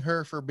rewarding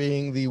her for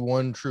being the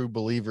one true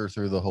believer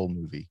through the whole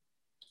movie.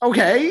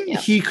 Okay. Yeah.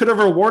 He could have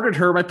rewarded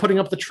her by putting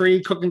up the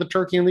tree, cooking the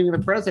turkey, and leaving the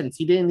presents.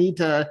 He didn't need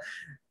to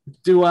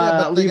do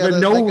leave a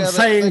note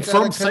saying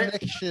from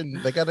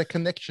connection. They got a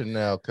connection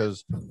now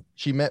because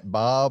she met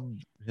Bob,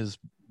 his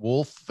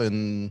wolf,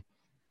 and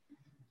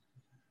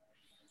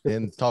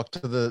talked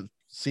to the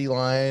sea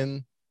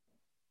lion.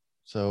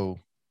 So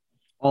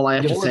all I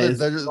have to say is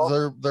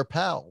they're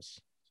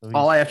pals. So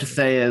all I have to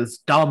say is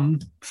dumb,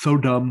 so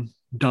dumb,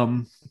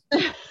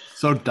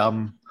 so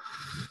dumb.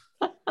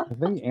 I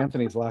think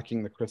Anthony's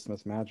lacking the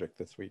Christmas magic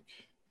this week.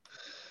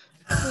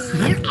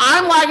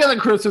 I'm lacking the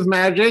Christmas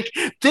magic.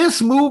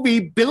 This movie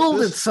billed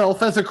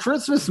itself as a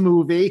Christmas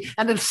movie,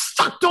 and it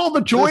sucked all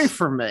the joy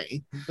from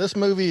me. This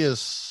movie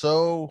is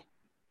so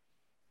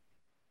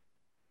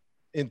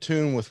in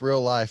tune with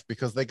real life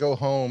because they go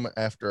home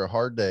after a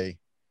hard day,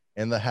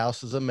 and the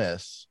house is a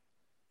mess.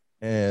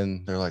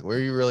 And they're like, "Where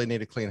you really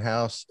need a clean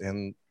house?"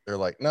 And they're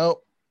like,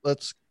 "No,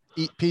 let's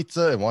eat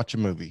pizza and watch a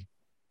movie."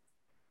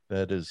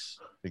 That is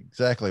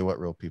exactly what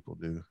real people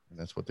do, and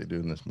that's what they do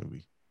in this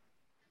movie.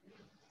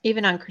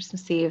 Even on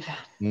Christmas Eve.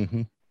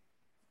 Mm-hmm.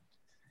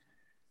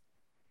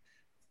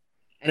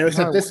 And it was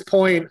at this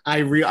point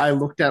I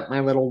looked at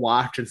my little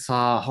watch and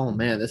saw, oh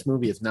man, this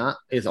movie is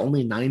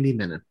only 90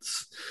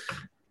 minutes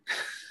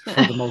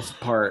for the most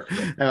part.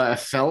 I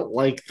felt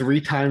like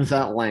 3 times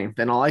that length,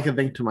 and all I could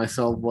think to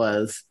myself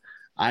was,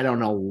 I don't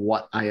know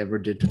what I ever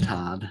did to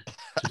Todd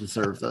to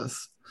deserve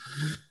this.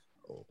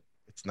 Oh,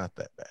 it's not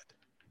that bad.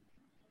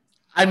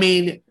 I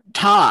mean,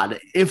 Todd,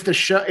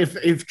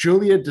 if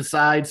Julia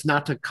decides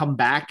not to come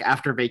back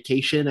after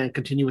vacation and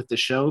continue with the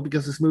show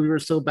because this movie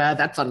was so bad,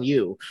 that's on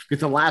you.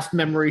 Because the last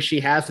memory she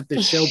has of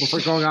this show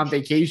before going on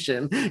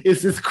vacation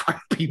is this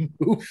crappy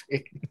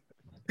movie.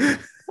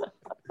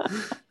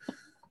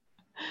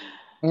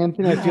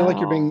 Anthony, I feel like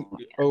you're being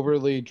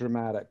overly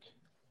dramatic.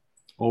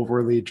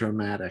 Overly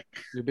dramatic.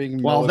 You're being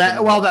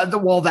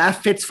that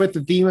fits with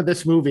the theme of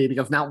this movie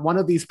because not one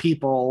of these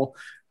people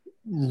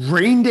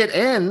reined it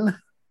in.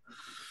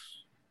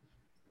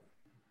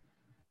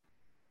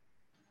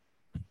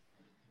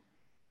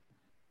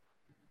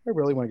 I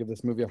really want to give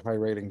this movie a high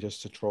rating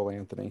just to troll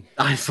Anthony.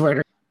 I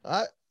swear.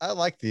 I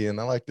like the end.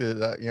 I liked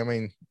it. I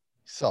mean, you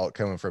saw it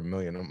coming from a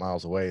million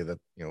miles away that,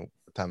 the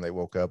time they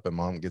woke up and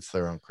mom gets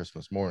there on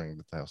Christmas morning,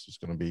 that the house was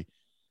going to be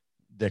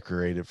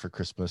decorated for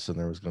Christmas and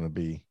there was going to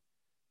be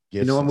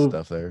gifts and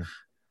stuff there.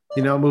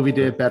 You know what movie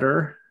did it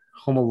better?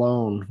 Home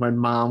Alone. When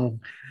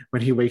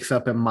he wakes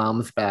up and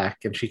mom's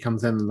back and she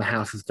comes in and the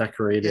house is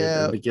decorated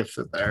and the gifts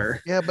are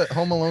there. Yeah, but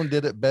Home Alone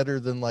did it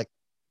better than like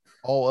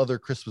all other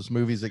Christmas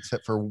movies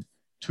except for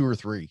 2 or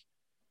 3.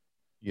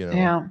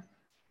 Yeah.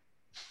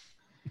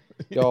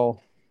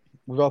 Y'all,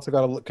 we've also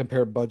got to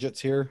compare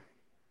budgets here.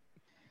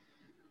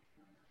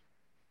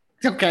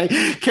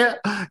 Okay.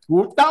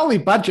 Not only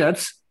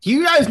budgets, do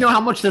you guys know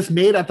how much this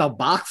made at the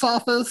box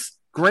office?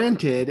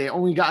 Granted, it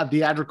only got a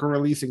theatrical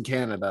release in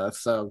Canada,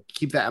 so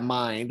keep that in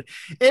mind.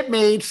 It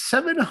made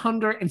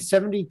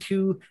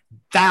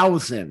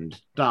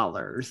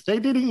 $772,000. They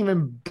didn't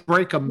even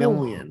break $1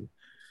 million.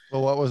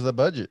 Well, what was the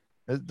budget?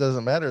 It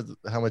doesn't matter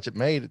how much it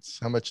made. It's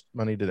how much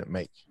money did it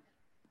make?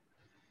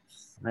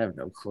 I have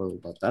no clue,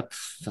 but that's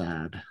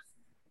sad.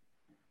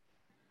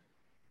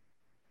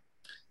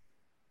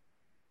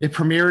 It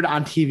premiered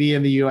on TV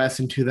in the US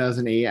in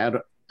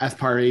 2008 as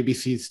part of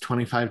ABC's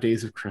 25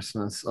 Days of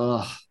Christmas.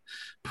 Ugh,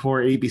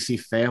 poor ABC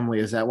family.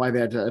 Is that why they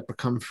had to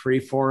become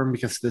Freeform?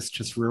 Because this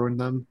just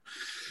ruined them?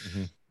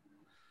 Mm-hmm.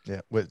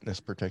 Yeah, witness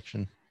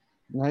protection.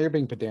 Now you're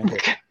being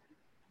pedantic.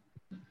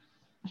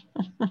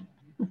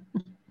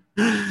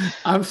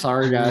 I'm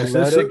sorry, guys.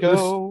 Let it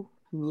go.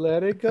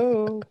 Let it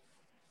go.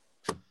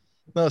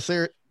 No,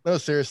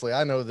 seriously.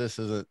 I know this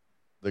isn't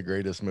the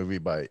greatest movie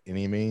by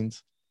any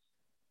means,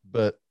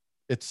 but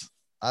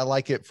I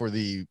like it for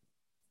the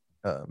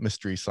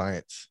mystery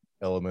science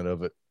element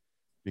of it,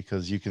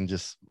 because you can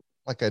just,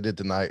 like I did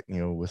tonight,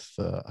 with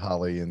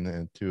Holly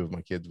and two of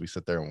my kids, we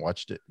sat there and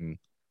watched it and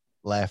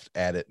laughed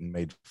at it and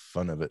made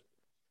fun of it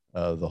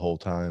the whole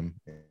time.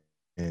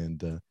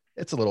 And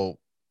it's a little,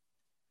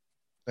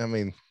 I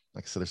mean,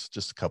 like I said, there's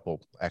just a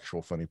couple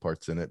actual funny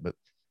parts in it, but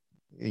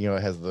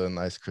it has the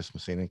nice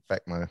Christmas scene. In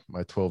fact, my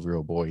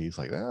 12-year-old boy, he's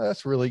like, oh,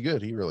 that's really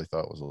good. He really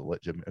thought it was a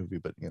legit movie,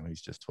 but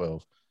he's just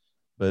 12.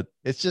 But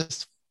it's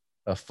just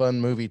a fun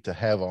movie to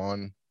have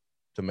on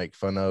to make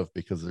fun of,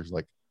 because there's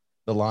like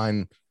the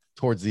line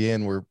towards the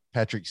end where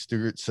Patrick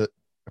Stewart, I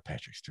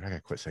gotta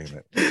quit saying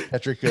that.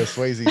 Patrick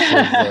Swayze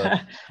says,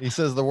 he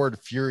says the word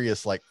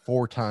furious like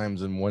 4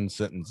 times in one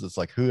sentence. It's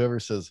like, whoever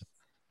says,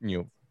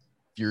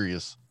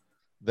 furious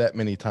that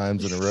many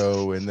times in a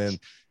row. And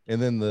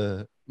then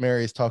the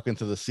Mary's talking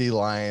to the sea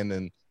lion,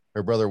 and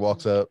her brother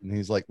walks up and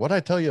he's like, what'd I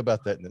tell you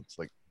about that? And it's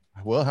like,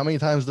 well, how many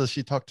times does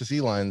she talk to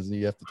sea lions and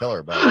you have to tell her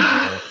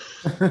about it?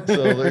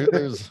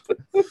 So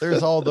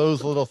there's all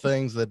those little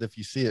things that if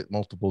you see it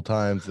multiple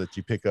times that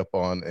you pick up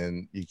on,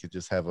 and you could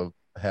just have a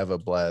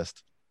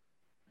blast,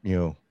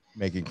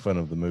 making fun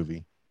of the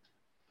movie.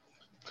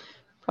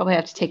 Probably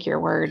have to take your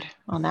word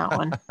on that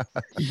one.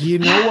 You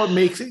know what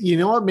makes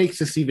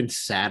this even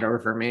sadder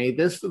for me?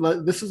 This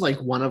is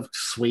like one of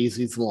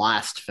Swayze's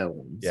last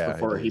films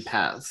before he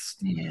passed.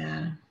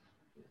 Yeah.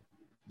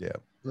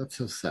 That's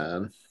so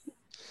sad.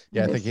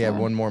 Yeah, I think he had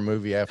one more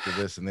movie after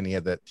this, and then he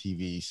had that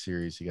TV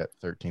series. He got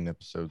 13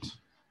 episodes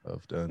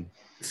of done.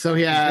 So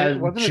he had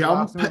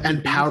Jump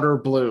and Powder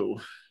Blue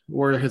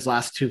were his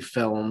last 2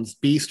 films.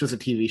 Beast was a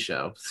TV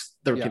show,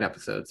 13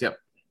 episodes. Yep.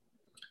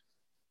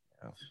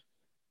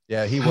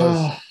 Yeah, he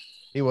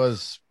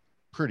was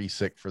pretty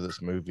sick for this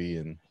movie,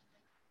 and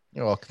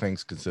all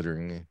things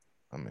considering,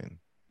 I mean,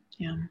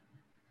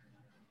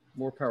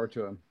 more power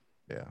to him.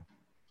 Yeah,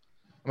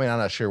 I mean, I'm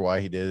not sure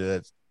why he did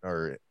it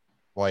or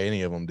why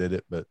any of them did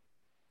it, but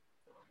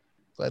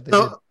glad they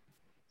did.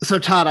 So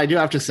Todd, I do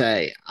have to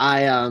say,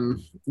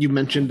 you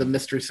mentioned the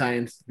Mystery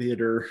Science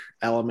Theater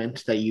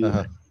element that you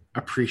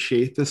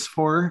appreciate this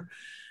for,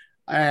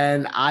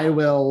 and I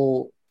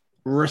will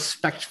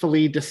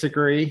respectfully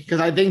disagree,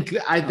 because I think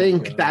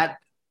that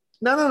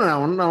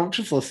no,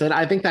 just listen.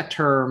 I think that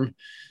term,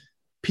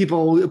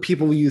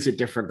 people use it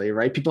differently,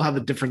 right? People have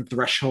a different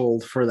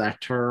threshold for that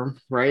term,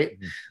 right?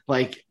 Mm-hmm.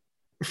 Like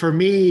for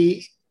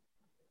me,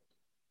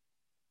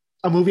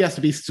 a movie has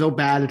to be so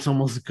bad it's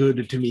almost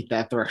good to meet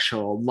that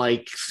threshold,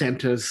 like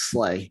Santa's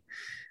Sleigh,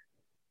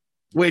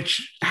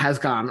 which has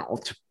gone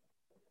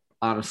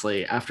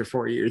honestly, after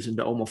 4 years,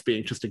 into almost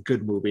being just a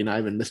good movie, not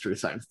even Mystery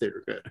Science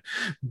Theater good.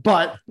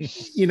 But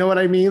you know what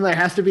I mean? There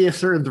has to be a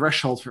certain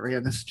threshold for me,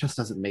 and this just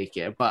doesn't make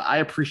it. But I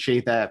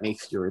appreciate that it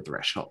makes your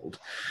threshold.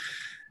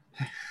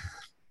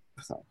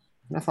 So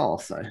that's all I'll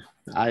say.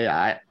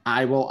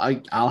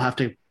 I'll have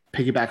to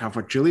piggyback off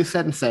what Julie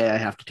said and say I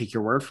have to take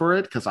your word for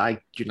it, because I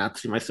do not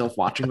see myself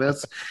watching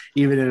this,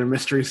 even in a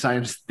Mystery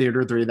Science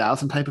Theater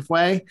 3000 type of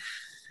way.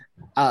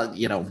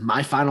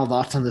 My final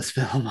thoughts on this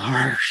film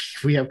are,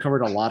 we have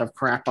covered a lot of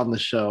crap on the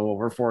show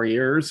over 4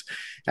 years,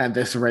 and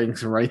this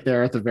ranks right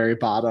there at the very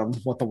bottom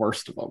with the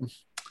worst of them.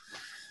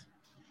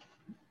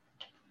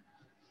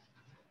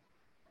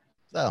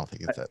 I don't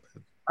think it's that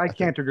bad. I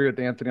can't agree with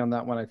Anthony on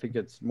that one. I think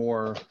it's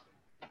a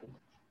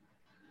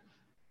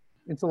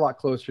lot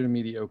closer to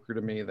mediocre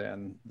to me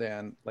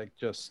than like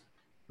just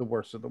the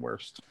worst of the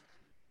worst.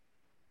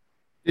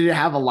 Did it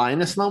have a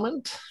Linus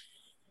moment?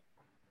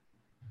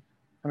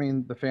 I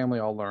mean, the family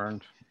all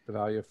learned the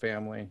value of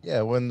family.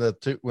 Yeah, when the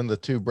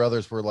two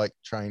brothers were like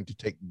trying to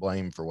take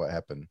blame for what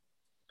happened.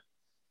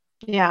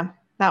 Yeah,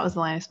 that was the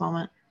Linus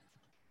moment.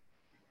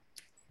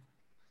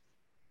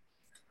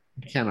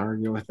 I can't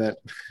argue with it,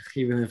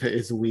 even if it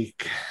is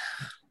weak.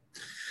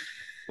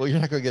 Well, you're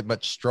not going to get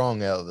much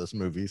strong out of this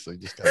movie, so you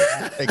just got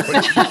to take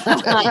what you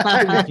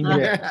can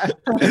get.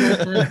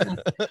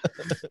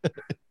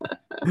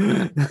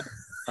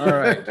 All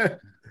right.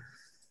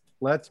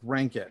 Let's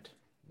rank it.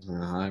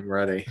 I'm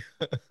ready.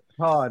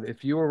 Todd,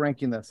 if you were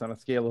ranking this on a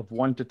scale of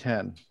 1 to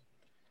 10,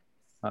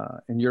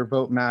 and your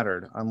vote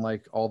mattered,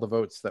 unlike all the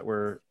votes that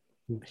were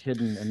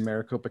hidden in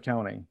Maricopa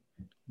County,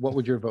 what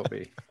would your vote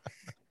be?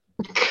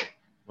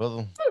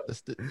 Well,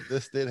 this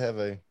did have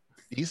a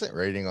decent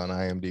rating on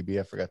IMDb.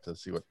 I forgot to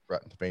see what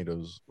Rotten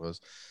Tomatoes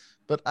was,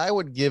 but I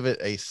would give it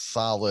a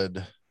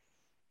solid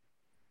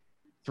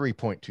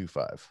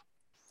 3.25.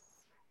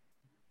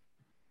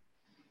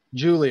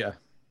 Julia.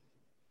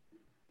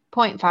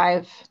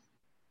 0.5.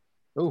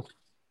 Oh,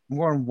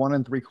 more than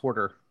 1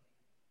 3/4.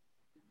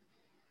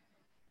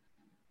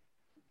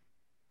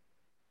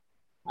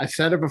 I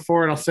said it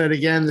before and I'll say it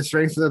again. This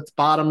ranks at the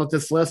bottom of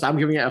this list. I'm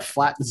giving it a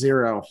flat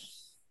 0.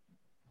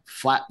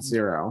 Flat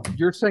 0.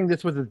 You're saying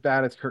this was as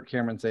bad as Kirk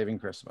Cameron Saving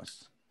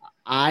Christmas?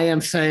 I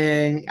am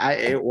saying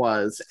it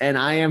was, and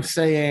I am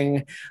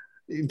saying,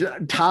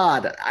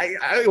 Todd,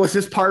 was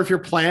this part of your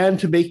plan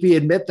to make me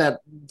admit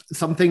that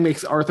something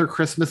makes Arthur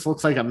Christmas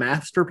looks like a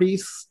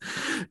masterpiece?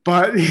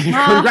 But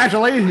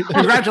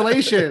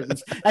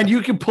congratulations, and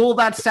you can pull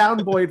that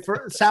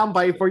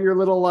soundbite for your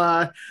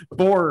little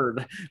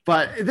board.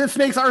 But this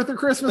makes Arthur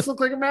Christmas look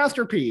like a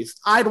masterpiece.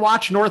 I'd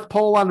watch North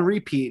Pole on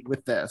repeat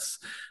with this.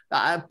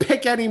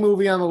 Pick any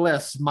movie on the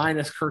list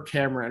minus Kirk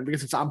Cameron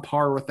because it's on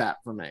par with that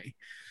for me.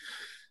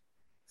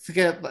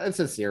 It's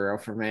a 0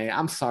 for me.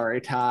 I'm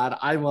sorry, Todd.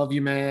 I love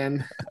you,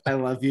 man. I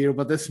love you.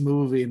 But this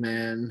movie,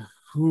 man,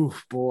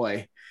 oof,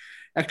 boy.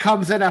 It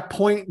comes in at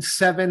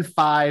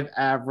 0.75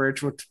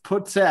 average, which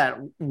puts it at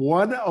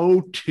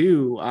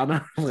 102 on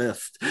our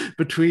list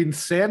between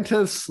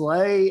Santa's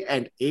Sleigh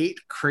and 8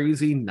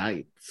 Crazy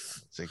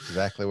Nights. It's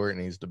exactly where it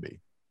needs to be.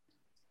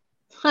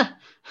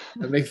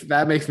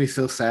 That makes me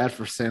so sad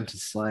for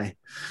Santa's Sleigh.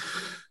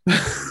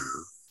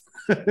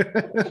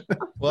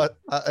 Well,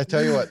 I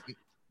tell you what.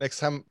 Next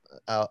time,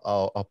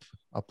 I'll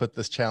put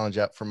this challenge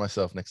out for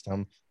myself. Next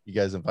time you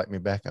guys invite me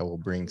back, I will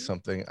bring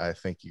something I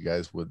think you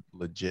guys would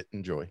legit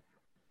enjoy.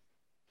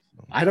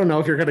 I don't know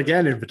if you're going to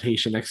get an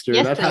invitation next year.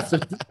 Yes,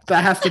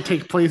 that has to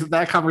take place.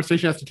 That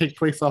conversation has to take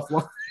place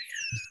offline.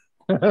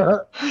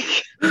 I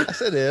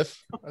said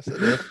if.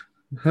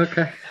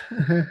 Okay,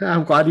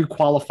 I'm glad you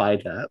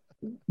qualified that.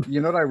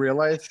 You know what I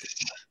realized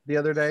the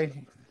other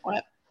day?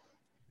 What?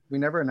 We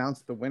never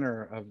announced the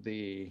winner of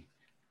the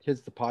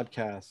Kids the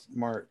Podcast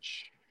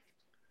March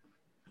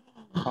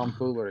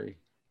tomfoolery.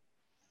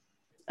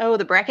 Oh,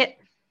 the bracket.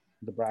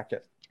 The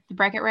bracket. The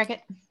bracket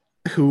racket.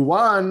 Who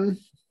won?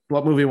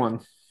 What movie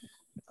won?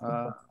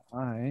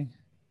 I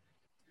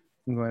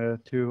am going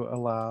to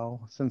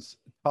allow, since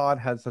Todd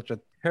had such a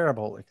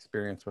terrible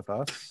experience with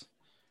us,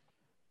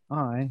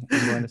 I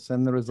am going to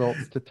send the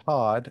results to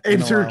Todd.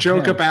 Insert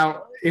joke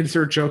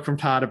from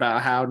Todd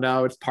about how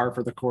no, it's par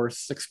for the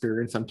course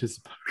experience on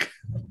Tis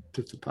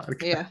the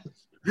Podcast. Yeah.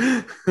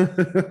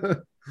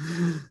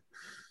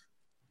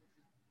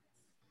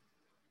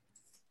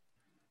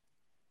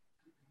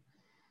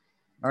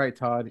 All right,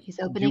 Todd. He's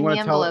opening the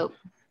envelope.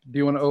 Do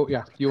you want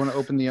to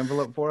open the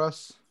envelope for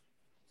us?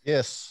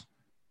 Yes.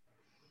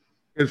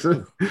 Is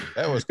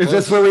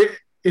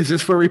Is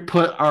this where we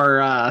put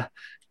our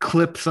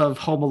clips of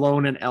Home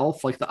Alone and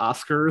Elf, like the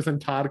Oscars,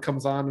 and Todd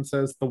comes on and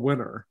says the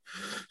winner?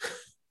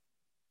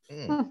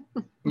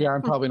 Yeah,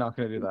 I'm probably not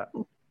going to do that.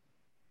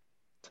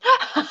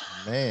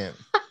 Man,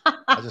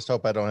 I just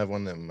hope I don't have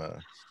one of them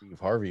Steve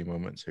Harvey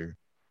moments here.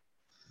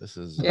 This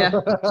is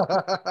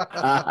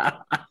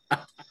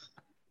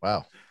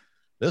wow.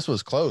 This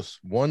was close.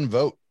 One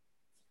vote.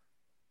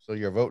 So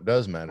your vote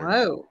does matter.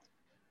 Whoa.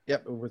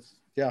 Yep, it was.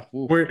 Yeah,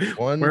 we're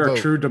a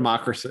true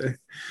democracy.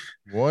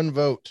 One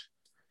vote,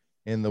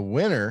 and the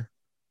winner,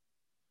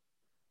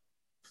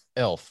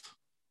 Elf.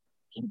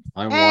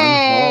 I won.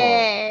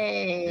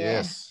 Hey.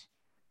 Yes.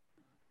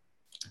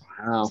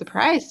 Wow.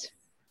 Surprised.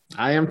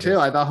 I am too.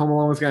 I thought Home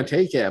Alone was going to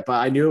take it, but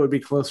I knew it would be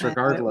close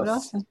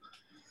regardless.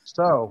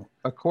 So,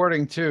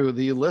 according to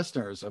the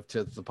listeners of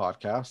Tis the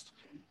Podcast,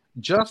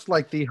 just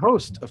like the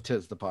host of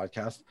Tis the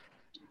Podcast,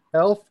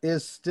 Elf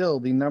is still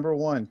the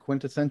 #1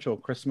 quintessential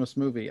Christmas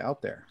movie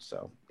out there.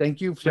 So, thank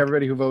you to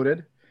everybody who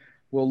voted.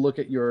 We'll look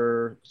at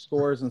your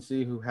scores and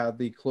see who had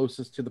the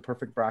closest to the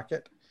perfect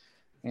bracket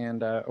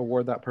and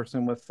award that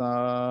person with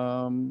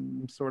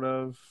some sort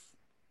of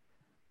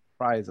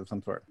prize of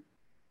some sort.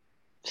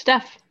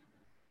 Stuff.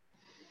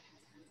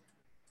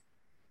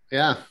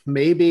 Yeah,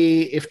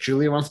 maybe if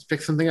Julia wants to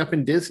pick something up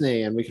in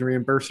Disney and we can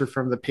reimburse her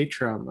from the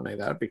Patreon money,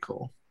 that'd be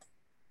cool.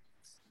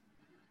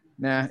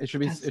 Nah, it should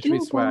be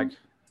swag.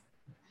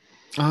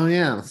 Oh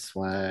yeah,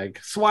 swag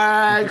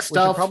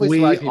stuff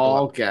we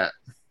all get.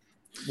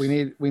 We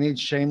need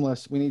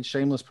shameless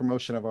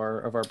promotion of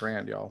our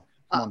brand, y'all.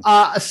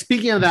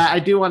 Speaking of that, I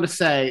do want to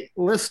say,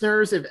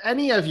 listeners, if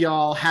any of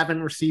y'all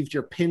haven't received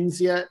your pins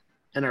yet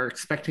and are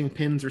expecting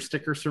pins or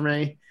stickers from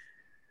me,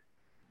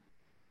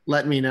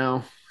 let me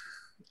know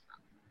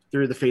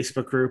through the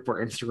Facebook group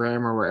or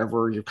Instagram or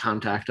wherever you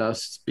contact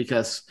us,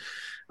 because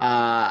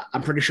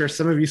I'm pretty sure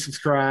some of you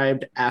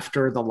subscribed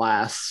after the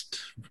last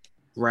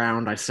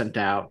round I sent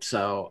out,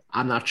 so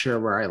I'm not sure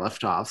where I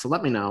left off. So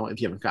let me know if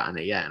you haven't gotten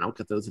it yet, and I'll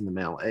get those in the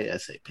mail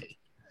ASAP.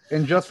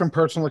 And just from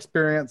personal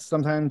experience,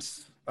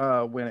 sometimes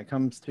when it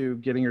comes to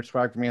getting your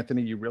swag from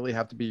Anthony, you really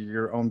have to be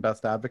your own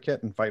best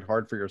advocate and fight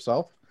hard for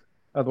yourself.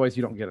 Otherwise,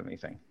 you don't get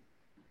anything.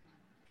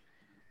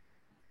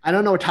 I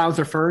don't know what Tom's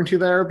referring to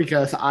there,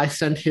 because I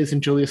sent his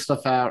and Julia's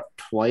stuff out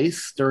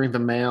twice during the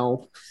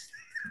mail.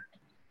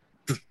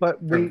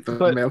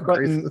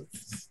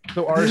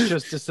 So ours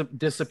just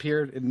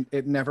disappeared and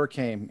it never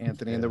came,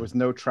 Anthony, and there was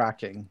no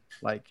tracking.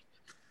 Like,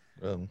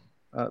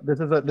 this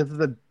is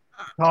a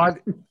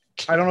Todd.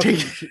 I don't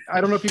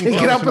know if you can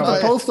get up with the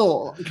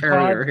postal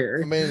carrier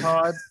here. I mean,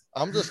 Todd,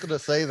 I'm just gonna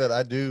say that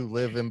I do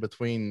live in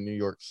between New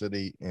York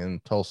City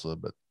and Tulsa,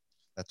 but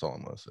that's all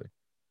I'm gonna say.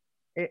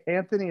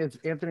 Anthony's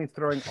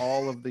throwing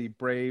all of the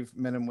brave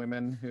men and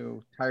women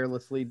who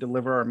tirelessly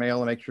deliver our mail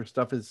and make sure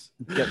stuff gets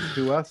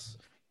to us,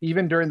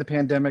 even during the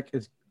pandemic,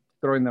 is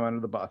throwing them under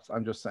the bus.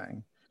 I'm just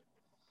saying.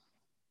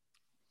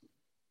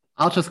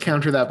 I'll just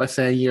counter that by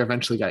saying you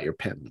eventually got your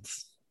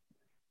pins.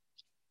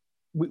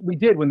 We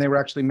did when they were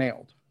actually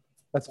mailed.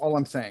 That's all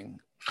I'm saying.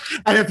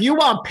 And if you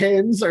want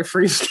pins or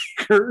free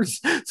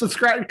stickers,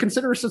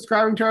 consider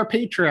subscribing to our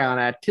Patreon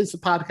at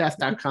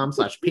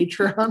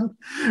tizapodcast.com/Patreon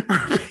or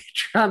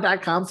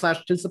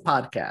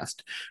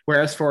patreon.com/tizapodcast,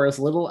 whereas for as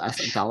little as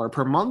 $1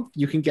 per month,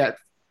 you can get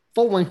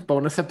full-length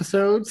bonus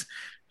episodes.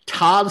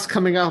 Todd's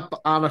coming up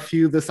on a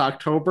few this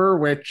October,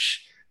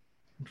 which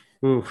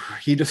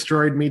he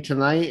destroyed me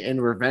tonight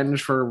in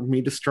revenge for me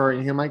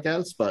destroying him, I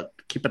guess, but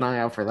keep an eye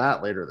out for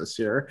that later this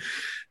year.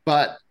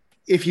 But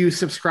if you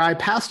subscribe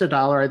past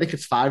 $1, I think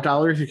it's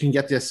 $5, you can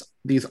get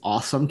these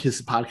awesome Tis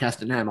the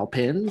Podcast enamel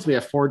pins. We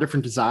have 4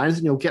 different designs,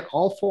 and you'll get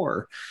all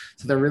 4.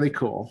 So they're really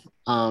cool.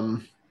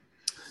 So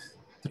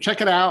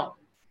check it out.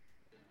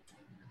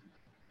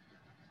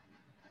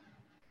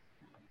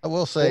 I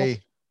will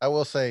say,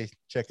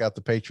 check out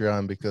the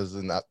Patreon, because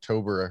in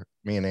October,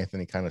 me and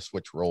Anthony kind of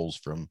switch roles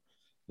from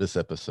this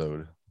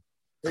episode.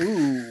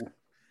 Ooh.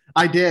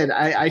 I did.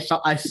 I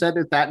said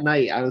it that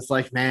night. I was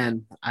like,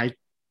 man, I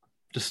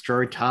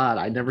destroyed Todd.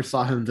 I never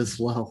saw him this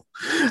low.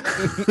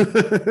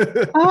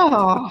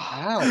 Oh,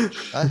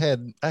 Ouch. I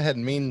had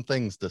mean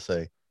things to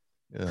say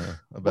about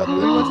What that.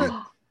 movie was it?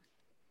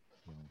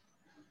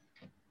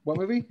 What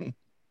movie?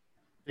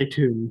 Stay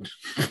tuned.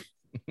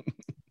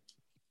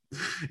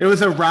 It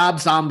was a Rob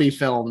Zombie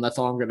film. That's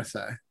all I'm going to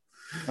say.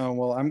 Oh,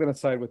 well, I'm going to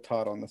side with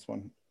Todd on this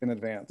one in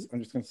advance. I'm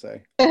just going to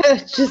say.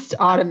 just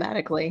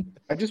automatically.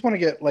 I just want to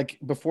get,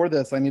 before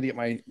this,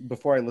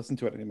 before I listen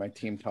to it, I need my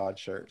Team Todd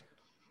shirt.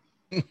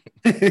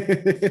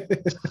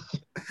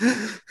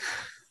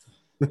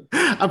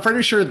 I'm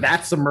pretty sure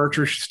that's the merch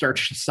we should start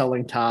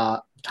selling,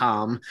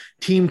 Tom.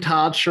 Team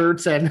Todd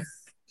shirts and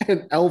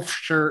an elf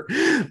shirt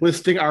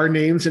listing our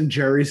names and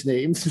Jerry's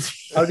names.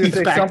 I was going to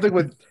say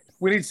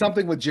we need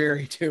something with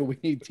Jerry too. We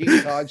need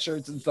Team Todd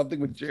shirts and something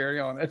with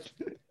Jerry on it.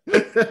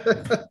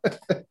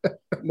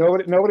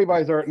 Nobody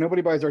buys our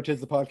Tis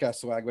the Podcast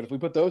swag, but if we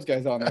put those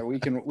guys on there, we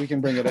can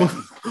bring it in.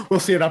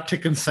 We'll see an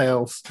uptick in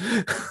sales.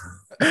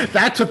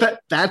 That's what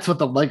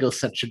the Lego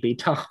set should be.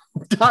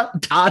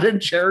 Todd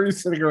and Jerry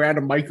sitting around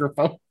a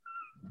microphone.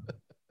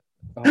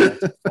 Oh,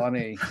 that's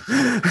funny.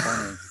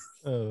 That's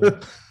funny.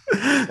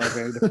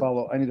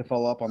 I need to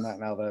follow up on that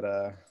now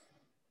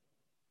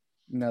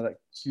that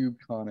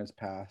CubeCon has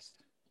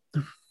passed.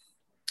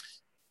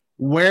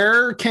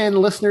 Where can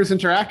listeners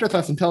interact with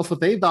us and tell us what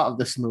they thought of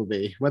this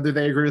movie? Whether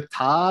they agree with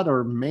Todd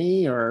or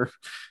me or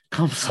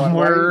come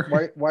somewhere.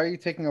 Why are you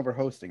taking over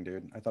hosting,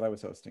 dude? I thought I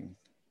was hosting.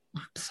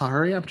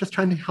 Sorry, I'm just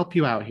trying to help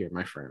you out here,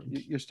 my friend.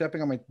 You're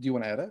stepping on my. Do you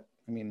want to edit?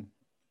 I mean,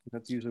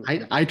 that's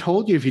usually. I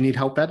told you if you need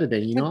help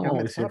editing, you know.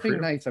 It's not being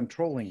nice. I'm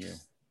trolling you.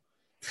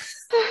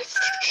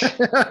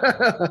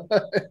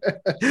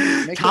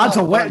 Todd's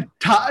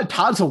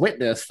a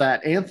witness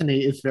that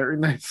Anthony is very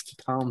nice to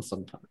Tom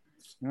sometimes.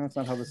 No, that's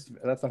not how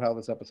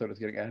this episode is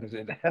getting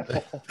edited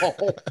at all.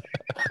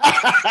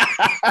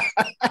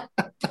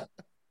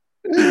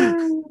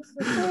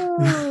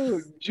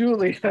 Oh,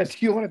 Julie, do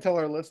you want to tell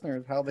our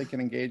listeners how they can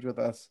engage with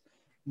us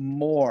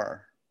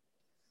more?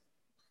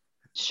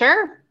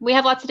 Sure. We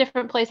have lots of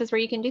different places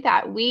where you can do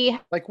that. We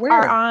where?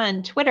 Are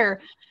on Twitter.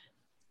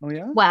 Oh,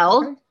 yeah?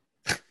 Well,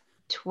 okay.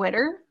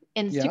 Twitter,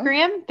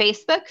 Instagram, yeah.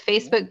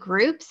 Facebook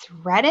groups,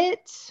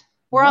 Reddit.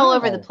 We're all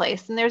over the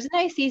place. And there's a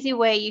nice, easy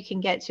way you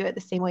can get to it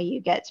the same way you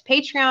get to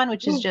Patreon,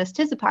 which is just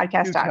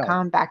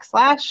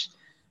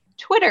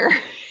tizapodcast.com/Twitter,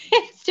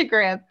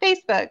 Instagram,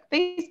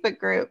 Facebook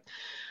group,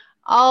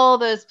 all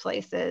those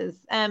places.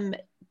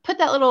 Put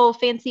that little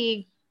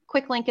fancy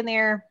quick link in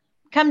there.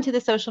 Come to the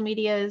social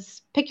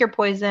medias, pick your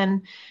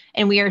poison,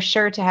 and we are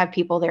sure to have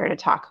people there to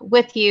talk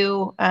with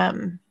you.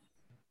 I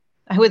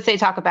would say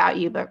talk about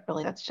you, but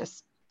really that's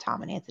just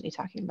Tom and Anthony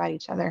talking about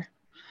each other.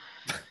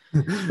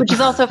 Which is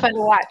also fun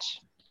to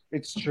watch.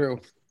 It's true.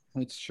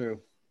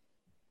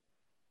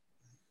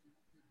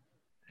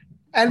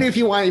 And if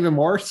you want even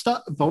more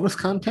bonus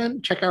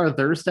content, check out our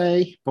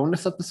Thursday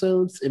bonus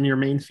episodes in your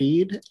main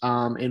feed.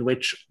 In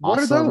which what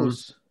are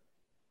those?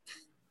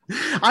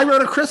 I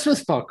wrote a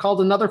Christmas book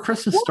called Another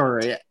Christmas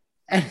Story.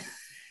 And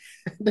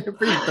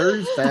every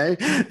Thursday,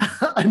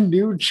 a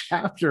new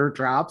chapter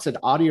drops in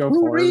audio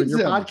form in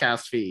your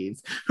podcast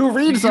feeds. Who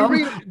reads them?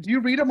 Do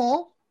you read them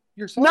all?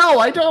 Yourself? No,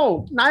 I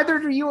don't. Neither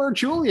do you or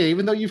Julia,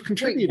 even though you've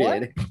contributed.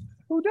 Wait, what?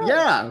 Who does?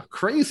 Yeah,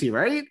 crazy,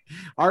 right?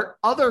 Our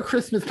other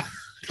Christmas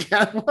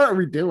podcast, what are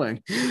we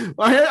doing?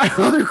 Our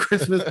other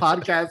Christmas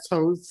podcast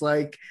hosts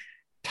like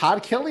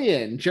Todd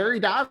Killian, Jerry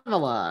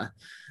Davila,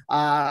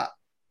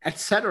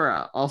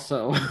 etc.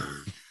 Also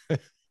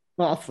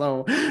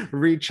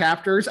read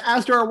chapters,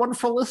 as do our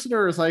wonderful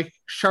listeners like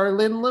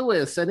Charlene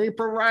Lewis and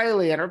April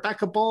Riley and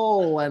Rebecca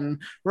Bowl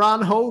and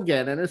Ron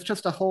Hogan. And it's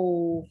just a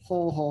whole.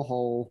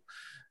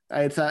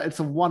 It's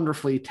a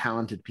wonderfully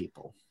talented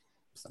people.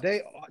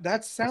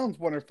 That sounds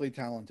wonderfully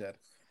talented.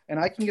 And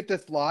I can get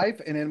this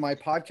live and in my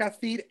podcast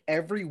feed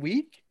every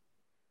week?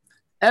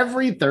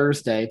 Every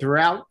Thursday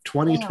throughout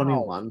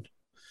 2021. Wow.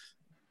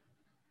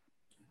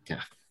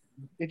 Yeah.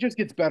 It just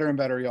gets better and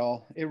better,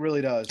 y'all. It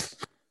really does.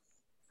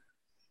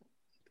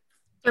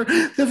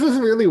 This is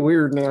really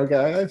weird now,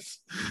 guys.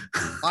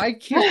 I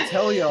can't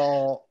tell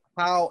y'all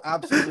how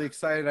absolutely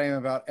excited I am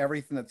about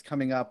everything that's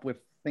coming up with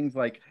things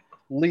like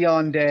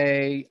Leon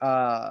Day.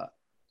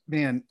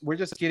 Man,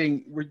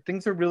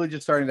 things are really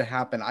just starting to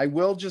happen. I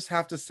will just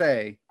have to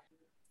say,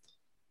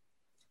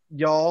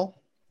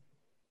 y'all,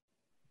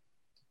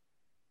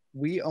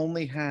 we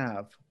only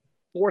have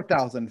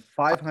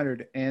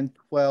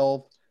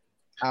 4,512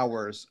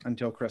 hours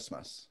until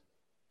Christmas.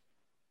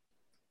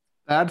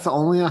 That's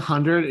only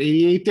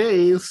 188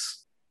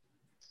 days.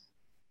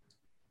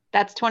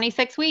 That's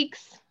 26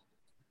 weeks.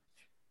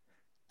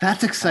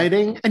 That's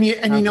exciting. And you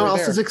know what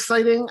else there. is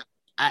exciting?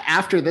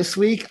 After this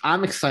week,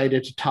 I'm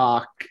excited to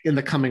talk in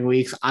the coming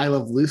weeks I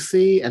Love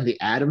Lucy and the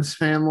Addams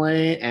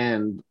Family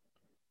and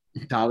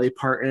Dolly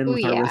Parton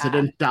with our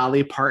resident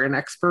Dolly Parton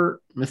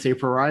expert, Miss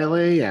April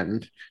Riley,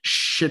 and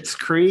Schitt's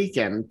Creek,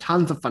 and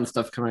tons of fun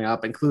stuff coming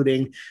up,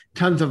 including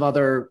tons of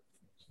other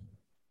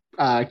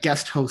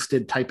guest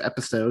hosted type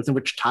episodes in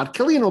which Todd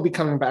Killian will be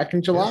coming back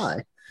in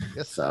July.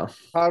 Yes. So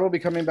Todd will be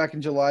coming back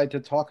in July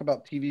to talk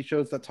about TV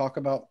shows that talk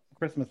about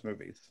Christmas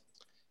movies.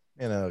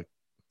 And I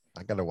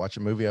got to watch a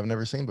movie I've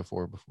never seen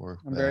before.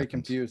 I'm very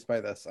confused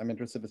by this. I'm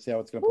interested to see how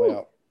it's going to play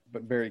out,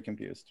 but very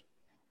confused.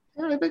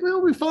 Yeah, I think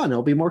it'll be fun.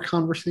 It'll be more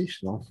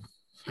conversational.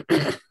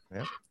 Yeah.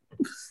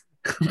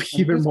 They'll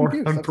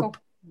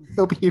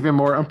be even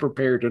more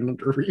unprepared and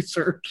under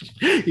research,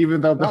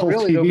 even though the whole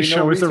TV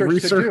show is a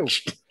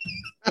research.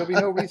 There'll be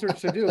no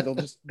research to do.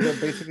 They're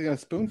basically going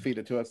to spoon feed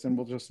it to us, and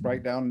we'll just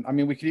write down. I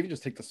mean, we could even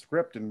just take the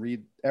script and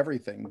read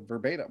everything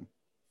verbatim.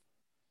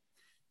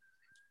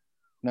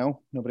 No,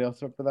 nobody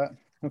else up for that.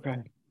 Okay.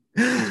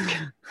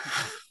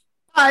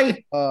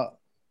 Bye.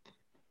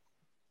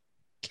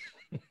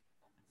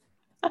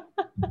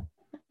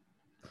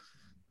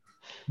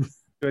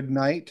 Good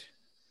night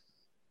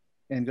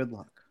and good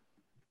luck.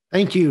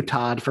 Thank you,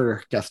 Todd,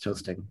 for guest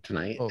hosting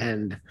tonight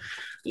and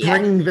Yes.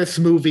 bringing this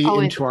movie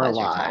Always into a our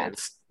pleasure,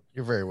 lives.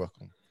 You're very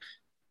welcome.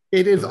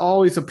 It is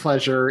always a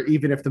pleasure,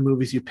 even if the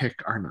movies you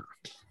pick are not.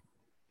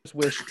 Just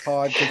wish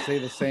Todd could say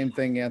the same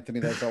thing, Anthony.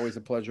 That's always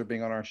a pleasure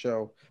being on our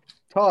show.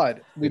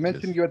 Todd, we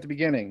mentioned you at the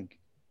beginning,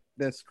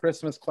 this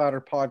Christmas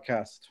Clatter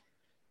podcast.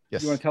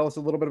 Yes. You want to tell us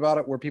a little bit about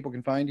it, where people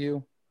can find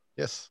you?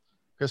 Yes.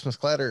 Christmas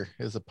Clatter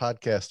is a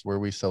podcast where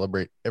we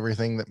celebrate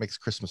everything that makes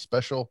Christmas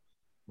special.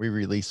 We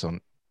release on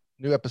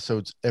new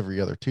episodes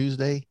every other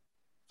Tuesday.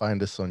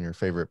 Find us on your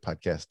favorite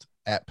podcast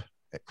app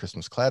at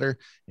Christmas Clatter.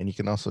 And you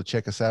can also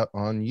check us out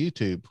on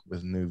YouTube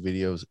with new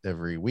videos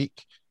every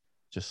week.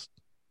 Just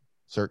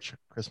search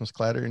Christmas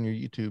Clatter in your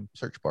YouTube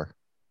search bar.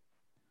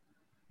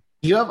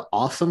 You have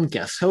awesome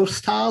guest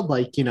hosts, Todd,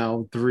 like,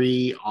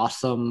 3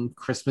 awesome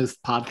Christmas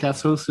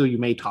podcast hosts who you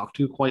may talk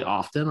to quite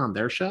often on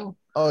their show.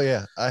 Oh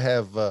yeah.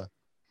 I've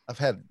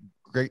had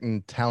great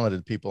and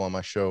talented people on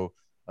my show.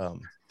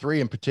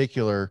 3 in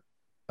particular,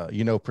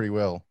 pretty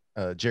well.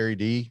 Jerry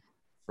D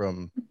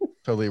from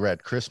Totally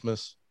Rad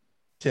Christmas,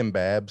 Tim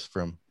Babs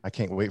from I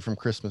Can't Wait From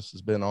Christmas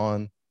has been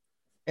on,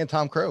 and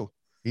Tom Crow.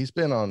 He's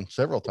been on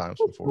several times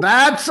before.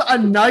 That's a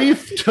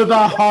knife to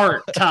the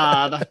heart,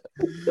 Todd.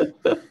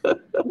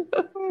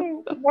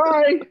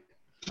 Why?